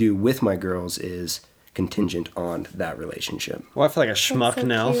 everything that I do with my girls is contingent on that relationship. Well, I feel like a schmuck so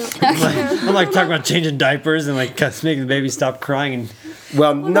now. cute. I'm like talking about changing diapers and like making the baby stop crying. And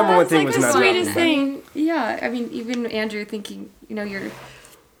Well, number one That's thing like was the not sweetest that. thing. Yeah, I mean, even Andrew thinking,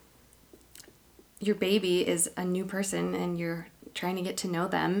 your baby is a new person and you're trying to get to know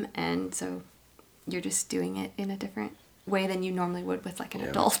them, and so you're just doing it in a different way than you normally would with like an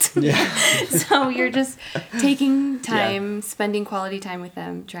adult. yeah, So you're just taking time, spending quality time with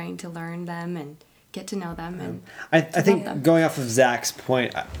them, trying to learn them and get to know them. And I think them. going off of Zach's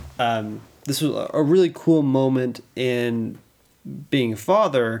point, this was a really cool moment in being a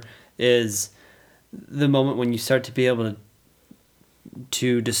father is the moment when you start to be able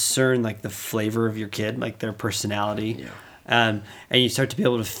to discern like the flavor of your kid, like their personality. And you start to be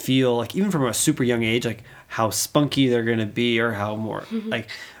able to feel like even from a super young age, like how spunky they're going to be or how more like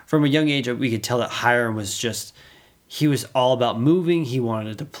from a young age, we could tell that Hiram he was all about moving. He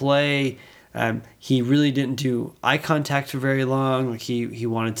wanted to play. He really didn't do eye contact for very long. Like he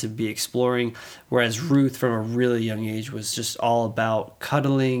wanted to be exploring, whereas Ruth from a really young age was just all about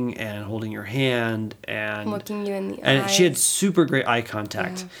cuddling and holding your hand and Looking you in the and eyes. she had super great eye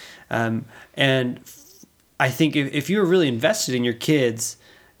contact. I think if you're really invested in your kids,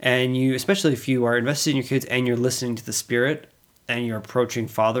 and especially if you are invested in your kids and you're listening to the Spirit and you're approaching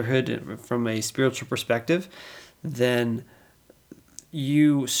fatherhood from a spiritual perspective, then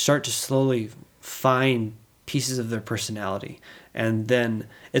you start to slowly find pieces of their personality. And then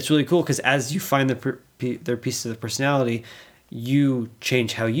it's really cool because as you find their pieces of their personality, you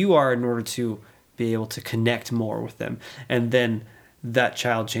change how you are in order to be able to connect more with them. And then that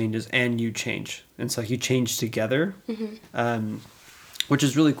child changes and you change. And so you change together, which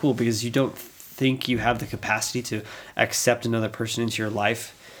is really cool because you don't think you have the capacity to accept another person into your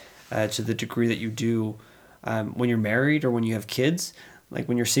life to the degree that you do when you're married or when you have kids. Like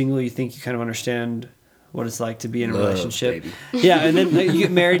when you're single, you think you kind of understand what it's like to be in a relationship. Baby. Yeah, and then like, you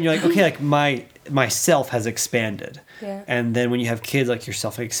get married and you're like, okay, like myself has expanded. Yeah. And then when you have kids, like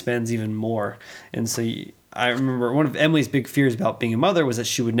yourself expands even more. And so I remember one of Emily's big fears about being a mother was that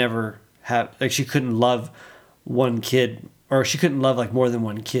she would never have, like she couldn't love one kid, or she couldn't love like more than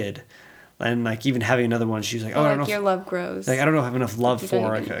one kid. And like even having another one, she was like, oh, I don't know. Your love grows. Like I don't know if I have enough love You don't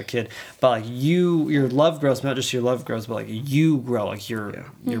for even- a kid, but like your love grows. Not just your love grows, but like you grow. Like your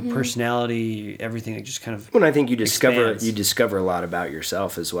personality, everything. Like just kind of. When I think you discover expands. a lot about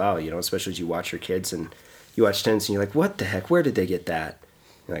yourself as well, especially as you watch your kids and you watch tennis and you're like, what the heck? Where did they get that?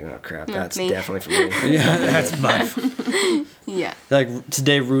 You're like, oh crap, that's me. definitely for me. Yeah, that's my. Yeah. Like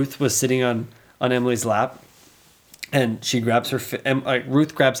today, Ruth was sitting on Emily's lap, and she grabs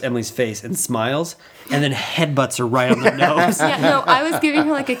Ruth grabs Emily's face and smiles, and then headbutts her right on the nose. Yeah, no, I was giving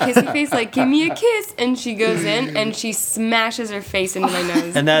her like a kissy face, like, give me a kiss. And she goes in and she smashes her face into my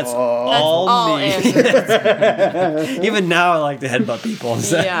nose. And that's all all me. Andrew. Even now, I like to headbutt people.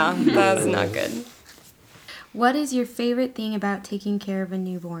 So. Yeah, that's not good. What is your favorite thing about taking care of a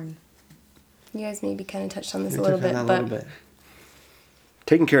newborn? You guys maybe kind of touched on this We a little took bit, on but that a little bit.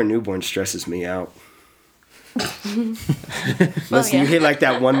 Taking care of newborns stresses me out. Once yeah. you hit like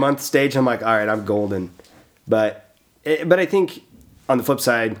that 1 month stage, I'm like, all right, I'm golden. But I think on the flip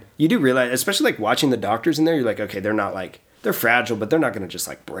side, you do realize, especially like watching the doctors in there, you're like, okay, they're fragile, but they're not going to just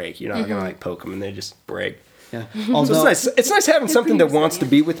like break. You're not going to like poke them and they just break. Yeah. So Although, it's nice having something that wants to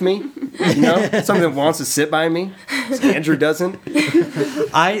be with me, something that wants to sit by me. So Andrew doesn't.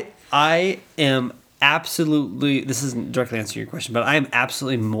 I am absolutely. This isn't directly answering your question, but I am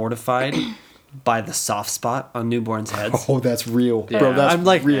absolutely mortified by the soft spot on newborns' heads. Oh, that's real, Yeah. bro. That's I'm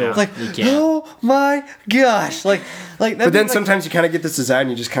like, real. like, You can't. oh my gosh, like. But then sometimes you kind of get this desire and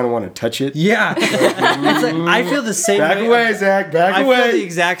you just kind of want to touch it. Yeah, it's like, I feel the same Back way. away, Zach. Back I away. feel the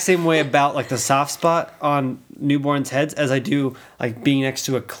exact same way about like the soft spot on newborns' heads as I do like being next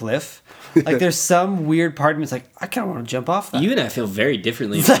to a cliff. Like there's some weird part of me that's like I kind of want to jump off that. You and I feel very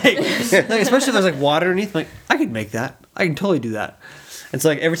differently. It's like especially if there's like water underneath. I'm like I can make that. I can totally do that. And so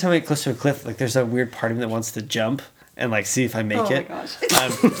like every time I get close to a cliff, like there's a weird part of me that wants to jump and like see if I make it. gosh.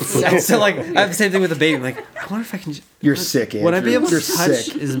 And so like I have the same thing with the baby. I'm like I wonder if I can. You're sick, Andrew. Would I be able to You're touch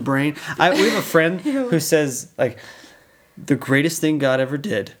sick. his brain? We have a friend who says like the greatest thing God ever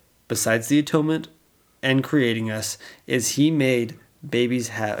did, besides the atonement and creating us, is He made babies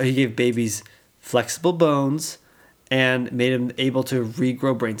He gave babies flexible bones and made them able to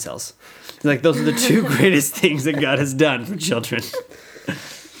regrow brain cells. Like those are the two greatest things that God has done for children,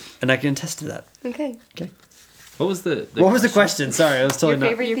 and I can attest to that. okay. What was the What was the question? Sorry, I was totally not.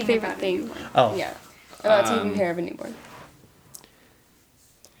 favorite Your thing favorite about a thing. newborn. Oh, Yeah. About taking care of a newborn.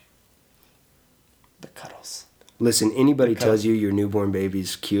 The cuddles. Listen, anybody tells you your newborn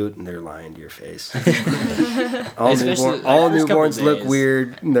baby's cute, and they're lying to your face. all Especially newborns first couple look days.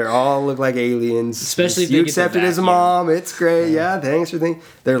 weird. They all look like aliens. Especially if you they get the accept it as a vacuum. mom. It's great. Yeah, thanks for thinking.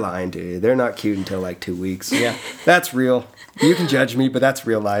 They're lying to you. They're not cute until like 2 weeks. Yeah. That's real. You can judge me, but that's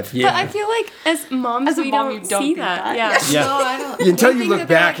real life. But I feel like as moms, As a we mom, don't, you don't see think that. that. Yeah. Yeah. No, I don't. Until I you think look that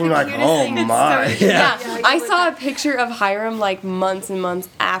they're, back and you're the like, cutest oh thing. my. Yeah. I saw a picture of Hiram like months and months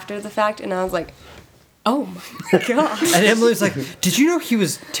after the fact, and I was like, oh my god. And Emily was like, "Did you know he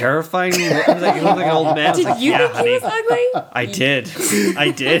was terrifying?" He was like, he looked like an old man. I was Did like, you "Yeah, think he was honey, ugly? I did.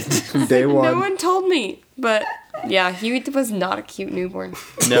 I did." Day one. No one told me, but yeah, he was not a cute newborn.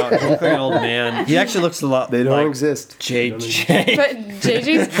 No, he looked like an old man. He actually looks a lot. They don't like exist. JJ. But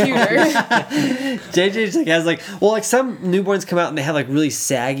JJ's cuter. JJ like has like some newborns come out and they have like really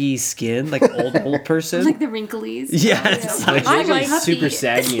saggy skin, like old person. Like the wrinklies. yeah, it's like I like super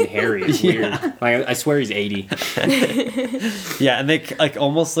saggy and hairy. It's weird. Like I swear he's 80. yeah, and they like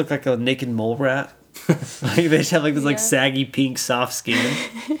almost look like a naked mole rat. Like they just have like this like saggy pink soft skin.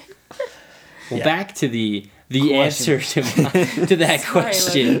 Well, Yeah. back to the answer to that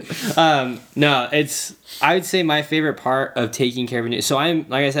question. No, I would say my favorite part of taking care of a so I'm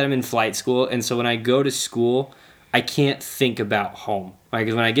like I said, I'm in flight school, and so when I go to school, I can't think about home. Like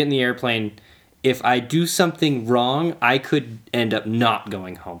when I get in the airplane, if I do something wrong, I could end up not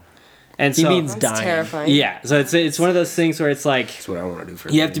going home. And He so means That's dying. terrifying. yeah, so it's one of those things where it's like That's what I want to do for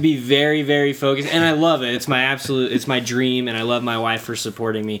you have to be very, very focused, and I love it. It's my dream, and I love my wife for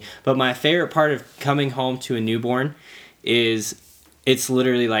supporting me. But my favorite part of coming home to a newborn is it's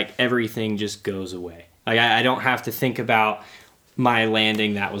literally like everything just goes away. Like I don't have to think about my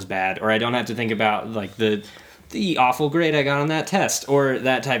landing that was bad, or I don't have to think about like the awful grade I got on that test, or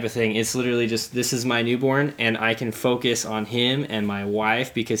that type of thing. It's literally just, this is my newborn, and I can focus on him and my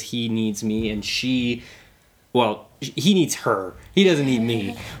wife because he needs me, and he needs her. He doesn't need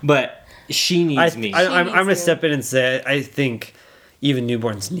me, but she needs me. I'm needs going to you. step in and say I think even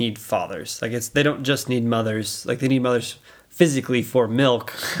newborns need fathers. Like they don't just need mothers. Like they need mothers physically for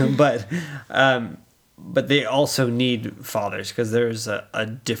milk, but they also need fathers because there's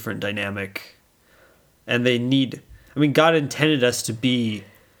a different dynamic, and they need. I mean, God intended us to be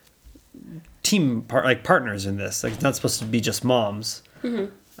partners in this. Like it's not supposed to be just moms.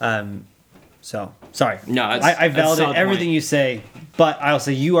 So sorry. No, I that's a validate solid everything point. you say, but I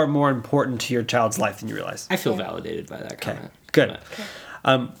also you are more important to your child's life than you realize. I feel validated by that Okay, comment. good.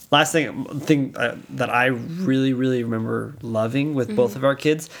 Last thing that I really, really remember loving with both of our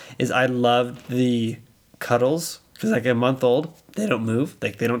kids is I loved the cuddles because like a month old, they don't move,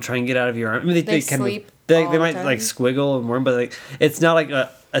 like they don't try and get out of your arm. I mean, They can sleep move. They all the might time. like squiggle and worm, but like it's not like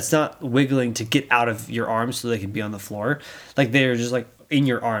it's not wiggling to get out of your arms so they can be on the floor. Like they're just like in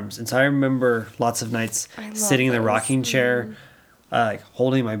your arms. And so I remember lots of nights love sitting in the those. rocking chair, like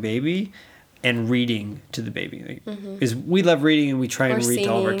holding my baby and reading to the baby. Because we love reading and we try and Or read to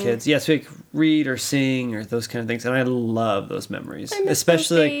all of our singing. kids. Yes, we like read or sing or those kind of things. And I love those memories. I miss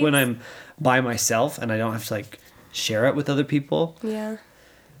Especially those like when days. I'm by myself and I don't have to like share it with other people. Yeah.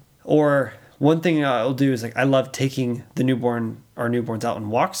 Or one thing I'll do is like I love taking our newborns out on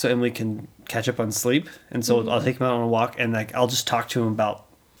walks so Emily can catch up on sleep. And so I'll take them out on a walk and like I'll just talk to them about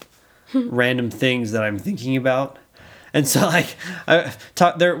random things that I'm thinking about. And so like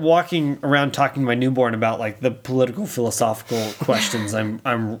they're walking around talking to my newborn about like the political philosophical questions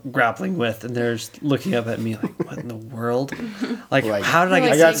I'm grappling with, and they're just looking up at me like, what in the world? Like how did I Like,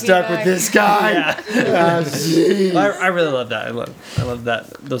 get I got Take me stuck back. with this guy. yeah. Ah, jeez. I really love that. I love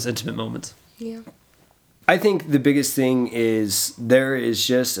those intimate moments. Yeah. I think the biggest thing is there is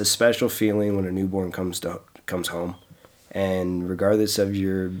just a special feeling when a newborn comes home, and regardless of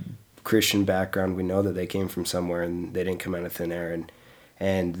your Christian background, we know that they came from somewhere and they didn't come out of thin air,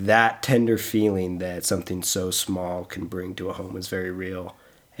 and that tender feeling that something so small can bring to a home is very real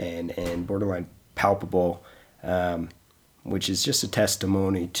and borderline palpable, which is just a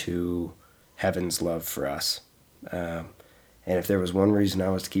testimony to heaven's love for us. And if there was one reason I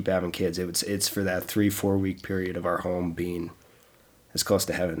was to keep having kids, it's for that 3-4 week period of our home being as close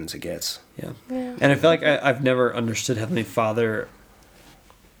to heaven as it gets. Yeah. And I feel like I've never understood Heavenly Father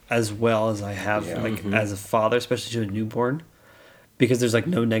as well as I have Yeah. like as a father, especially to a newborn, because there's like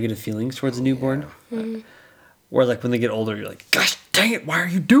no negative feelings towards a newborn. Or like when they get older, you're like, gosh dang it, why are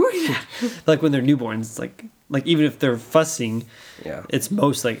you doing that? Like when they're newborns, it's like even if they're fussing, Yeah. it's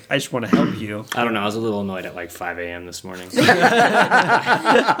most like I just want to help you. I don't know. I was a little annoyed at like 5 a.m. this morning.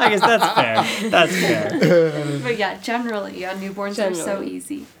 I guess that's fair. That's fair. But yeah, generally, newborns are so Generally.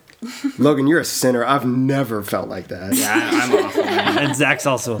 easy. Logan, you're a sinner. I've never felt like that. Yeah, I'm awful, man. And Zach's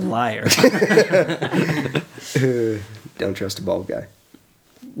also a liar. Don't trust a bald guy.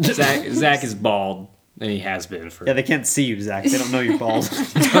 Zach is bald, and he has been for. Yeah, they can't see you, Zach. They don't know you're bald.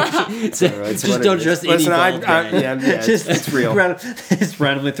 It's all right. It's Just what it don't is. trust any Listen, bald guy. yeah, it's real. Just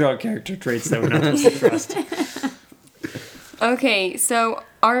randomly throw out character traits that we're not supposed to trust. Okay, so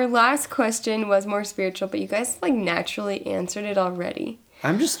our last question was more spiritual, but you guys like naturally answered it already.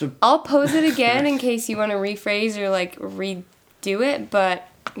 I'm just a... I'll pose it again in case you want to rephrase or like redo it, but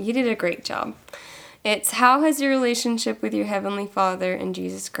you did a great job. It's how has your relationship with your Heavenly Father and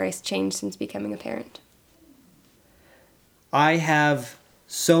Jesus Christ changed since becoming a parent? I have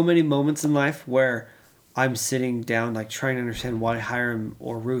so many moments in life where I'm sitting down, like trying to understand why Hiram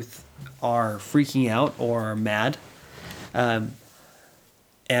or Ruth are freaking out or are mad. And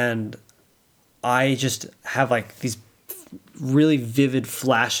I just have like these really vivid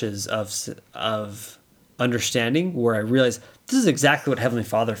flashes of understanding where I realize this is exactly what Heavenly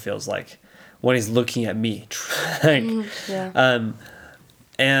Father feels like when he's looking at me. Yeah.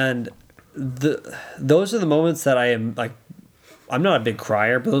 And those are the moments that I am like, I'm not a big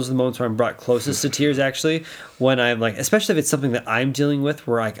crier, but those are the moments where I'm brought closest to tears, actually, when I'm like, especially if it's something that I'm dealing with,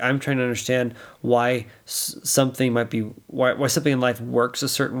 where like I'm trying to understand why something might be, why something in life works a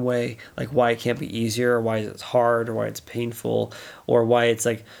certain way, like why it can't be easier, or why it's hard, or why it's painful, or why it's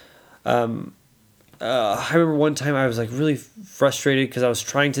like, I remember one time I was like really frustrated because I was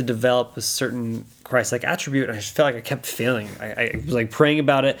trying to develop a certain Christ-like attribute, and I just felt like I kept failing. I was like praying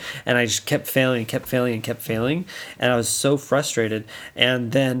about it, and I just kept failing and kept failing and kept failing, and I was so frustrated.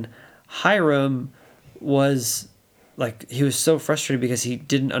 And then Hiram was like, he was so frustrated because he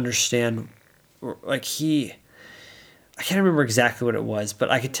didn't understand, like I can't remember exactly what it was,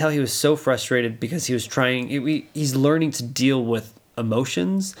 but I could tell he was so frustrated because he was trying, he's learning to deal with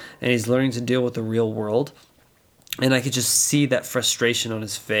emotions, and he's learning to deal with the real world, and I could just see that frustration on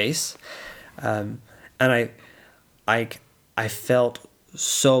his face, and I felt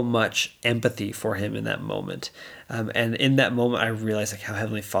so much empathy for him in that moment, and in that moment I realized like how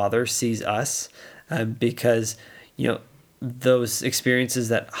Heavenly Father sees us, because those experiences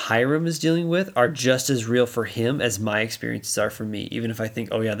that Hiram is dealing with are just as real for him as my experiences are for me, even if I think,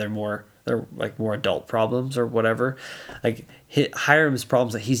 oh yeah, they're like more adult problems or whatever. Like Hiram's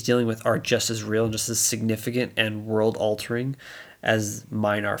problems that he's dealing with are just as real and just as significant and world altering as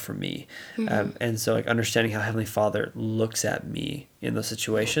mine are for me. Mm-hmm. And so like understanding how Heavenly Father looks at me in those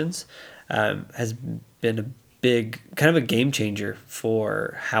situations has been a big kind of a game changer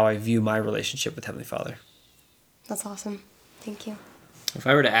for how I view my relationship with Heavenly Father. That's awesome. Thank you. If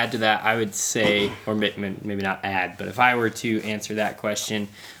I were to add to that, I would say, or maybe not add, but if I were to answer that question,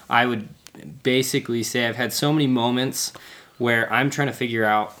 I would basically say I've had so many moments where I'm trying to figure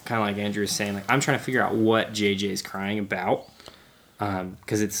out, kind of like Andrew was saying, like I'm trying to figure out what JJ is crying about,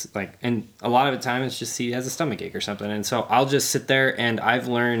 because it's like, and a lot of the time it's just he has a stomach ache or something, and so I'll just sit there, and I've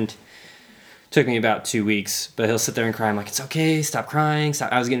learned, took me about 2 weeks, but he'll sit there and cry. I'm like, it's okay, stop crying,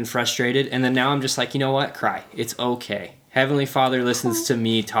 stop. I was getting frustrated, and then now I'm just like, you know what, cry, it's okay. Heavenly Father listens to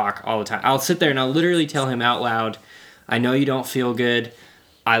me talk all the time. I'll sit there and I'll literally tell him out loud, I know you don't feel good.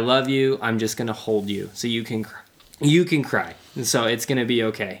 I love you. I'm just going to hold you so you can cry. You can cry. And so it's going to be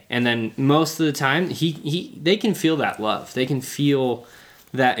okay. And then most of the time, they can feel that love. They can feel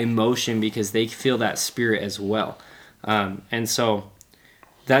that emotion because they feel that spirit as well. And so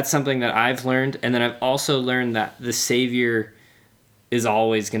that's something that I've learned. And then I've also learned that the Savior is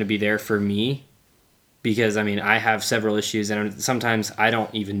always going to be there for me. Because, I mean, I have several issues, and sometimes I don't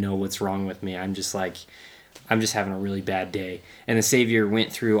even know what's wrong with me. I'm just having a really bad day. And the Savior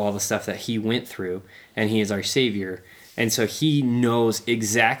went through all the stuff that he went through, and he is our Savior. And so he knows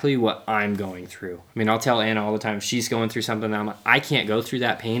exactly what I'm going through. I mean, I'll tell Anna all the time, if she's going through something, I'm like, I can't go through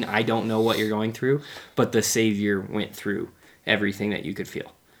that pain. I don't know what you're going through. But the Savior went through everything that you could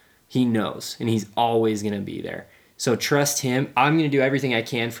feel. He knows, and he's always going to be there. So trust him. I'm going to do everything I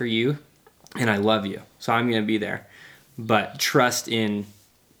can for you. And I love you, so I'm going to be there. But trust in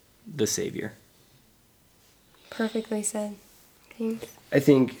the Savior. Perfectly said. Thanks. I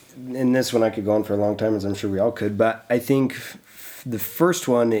think, and this one I could go on for a long time, as I'm sure we all could, but I think the first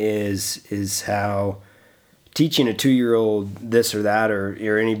one is how teaching a 2-year-old this or that,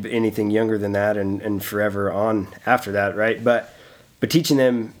 or anything younger than that, and forever on after that, right? But teaching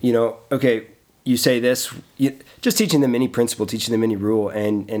them, okay, you say this, just teaching them any principle, teaching them any rule,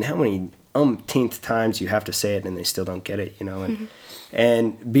 and how many umpteenth times you have to say it and they still don't get it,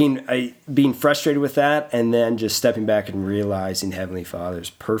 and being frustrated with that, and then just stepping back and realizing Heavenly Father's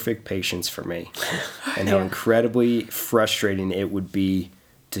perfect patience for me and how incredibly frustrating it would be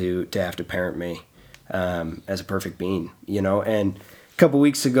to have to parent me as a perfect being, you know. And a couple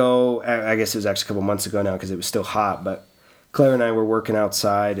weeks ago, I guess it was actually a couple months ago now because it was still hot, but Claire and I were working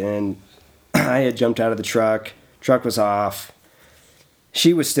outside, and I had jumped out of the truck. Truck was off.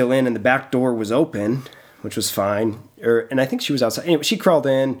 She was still in, and the back door was open, which was fine. And I think she was outside. Anyway, she crawled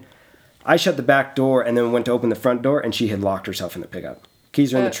in. I shut the back door and then went to open the front door, and she had locked herself in the pickup.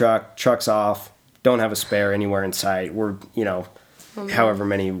 Keys are in the truck. Truck's off. Don't have a spare anywhere in sight. We're, you know, however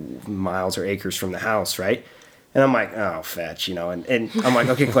many miles or acres from the house, right? And I'm like, oh, fetch, you know. And I'm like,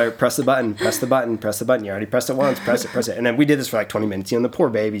 okay, Claire, press the button, press the button, press the button. You already pressed it once, press it. And then we did this for like 20 minutes. You know, the poor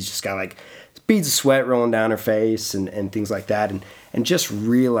baby's just got like beads of sweat rolling down her face and things like that. And just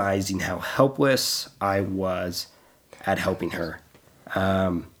realizing how helpless I was at helping her.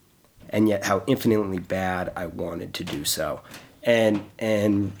 And yet how infinitely bad I wanted to do so.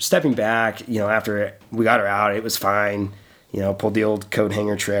 And stepping back, you know, after we got her out, it was fine. You know, pulled the old coat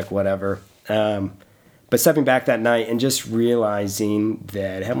hanger trick, whatever. But stepping back that night and just realizing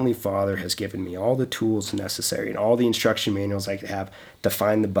that Heavenly Father has given me all the tools necessary and all the instruction manuals I could have to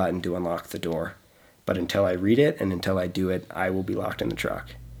find the button to unlock the door. But until I read it and until I do it, I will be locked in the truck.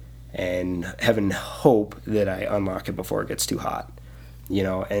 And heaven hope that I unlock it before it gets too hot. You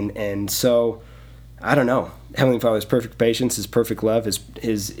know, and so, I don't know. Heavenly Father's perfect patience, His perfect love,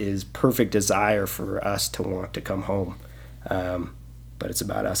 His perfect desire for us to want to come home. But it's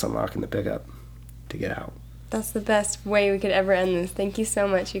about us unlocking the pickup to get out. That's the best way we could ever end this. Thank you so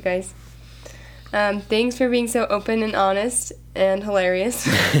much, you guys. Thanks for being so open and honest and hilarious.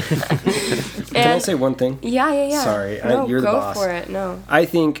 Can I say one thing? Yeah. Sorry, No, you're the boss. Go for it, no. I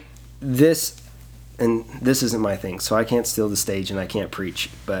think this isn't my thing, so I can't steal the stage and I can't preach,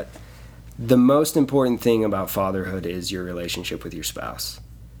 but the most important thing about fatherhood is your relationship with your spouse.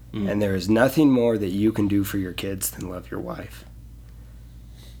 And there is nothing more that you can do for your kids than love your wife.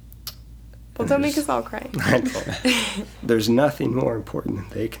 Well, don't make us all cry. I know. There's nothing more important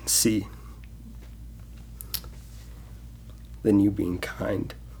that they can see than you being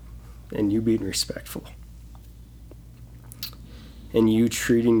kind and you being respectful and you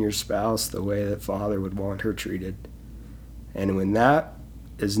treating your spouse the way that Father would want her treated. And when that,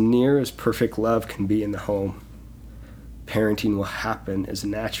 as near as perfect love can be in the home, parenting will happen as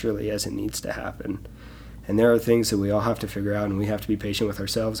naturally as it needs to happen. And there are things that we all have to figure out, and we have to be patient with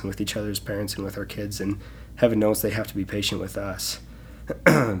ourselves and with each other as parents and with our kids, and heaven knows they have to be patient with us.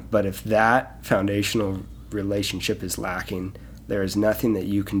 But if that foundational relationship is lacking, there is nothing that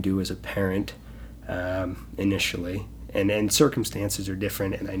you can do as a parent initially. And circumstances are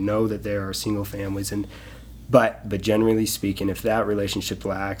different, and I know that there are single families, but generally speaking, if that relationship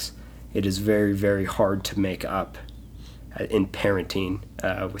lacks, it is very, very hard to make up in parenting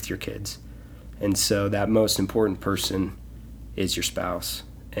with your kids. And so that most important person is your spouse,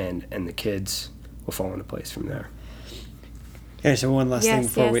 and the kids will fall into place from there. Okay, so one last thing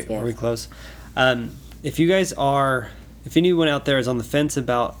before we close. If anyone out there is on the fence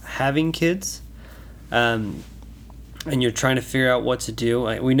about having kids, and you're trying to figure out what to do,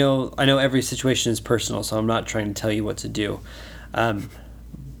 I know every situation is personal, so I'm not trying to tell you what to do.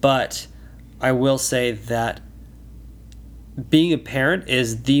 But I will say that being a parent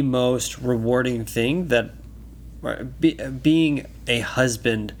is the most rewarding thing that being a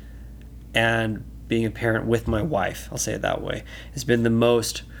husband and being a parent with my wife, I'll say it that way, has been the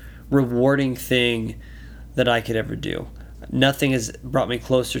most rewarding thing that I could ever do. Nothing has brought me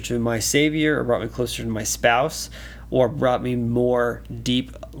closer to my Savior or brought me closer to my spouse or brought me more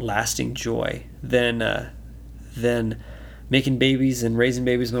deep, lasting joy than making babies and raising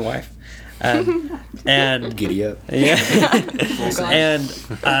babies with my wife. And Giddy up. Yeah.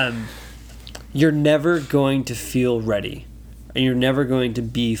 And you're never going to feel ready. And you're never going to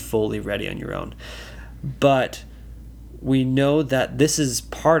be fully ready on your own. But we know that this is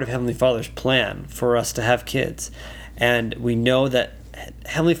part of Heavenly Father's plan for us to have kids. And we know that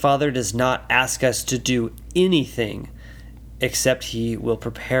Heavenly Father does not ask us to do anything except He will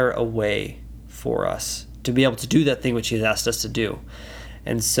prepare a way for us to be able to do that thing which He has asked us to do.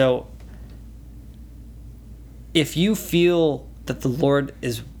 And so if you feel that the Lord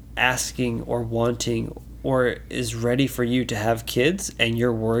is asking or wanting or is ready for you to have kids and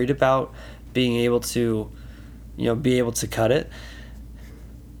you're worried about being able to, be able to cut it,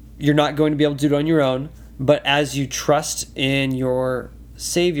 you're not going to be able to do it on your own. But as you trust in your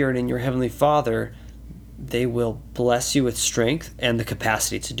Savior and in your Heavenly Father, they will bless you with strength and the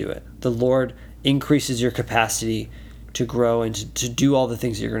capacity to do it. The Lord increases your capacity to grow and to do all the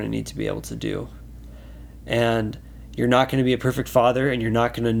things that you're going to need to be able to do. And you're not going to be a perfect father, and you're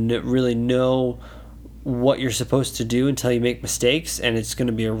not going to really know what you're supposed to do until you make mistakes, and it's going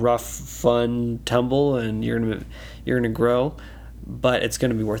to be a rough, fun tumble, and you're gonna grow, but it's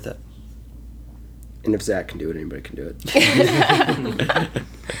going to be worth it. And if Zach can do it, anybody can do it.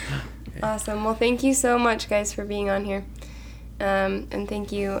 Awesome. Well, thank you so much, guys, for being on here. And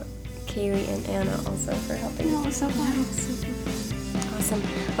thank you, Kaylee and Anna, also for helping. No, it was so fun. Awesome.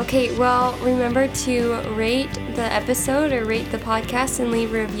 Okay, well, remember to rate the episode or rate the podcast and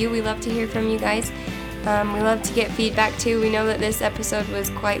leave a review. We love to hear from you guys. We love to get feedback, too. We know that this episode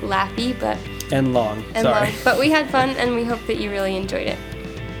was quite laughy, And long. but we had fun, and we hope that you really enjoyed it.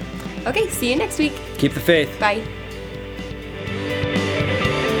 Okay, see you next week. Keep the faith. Bye.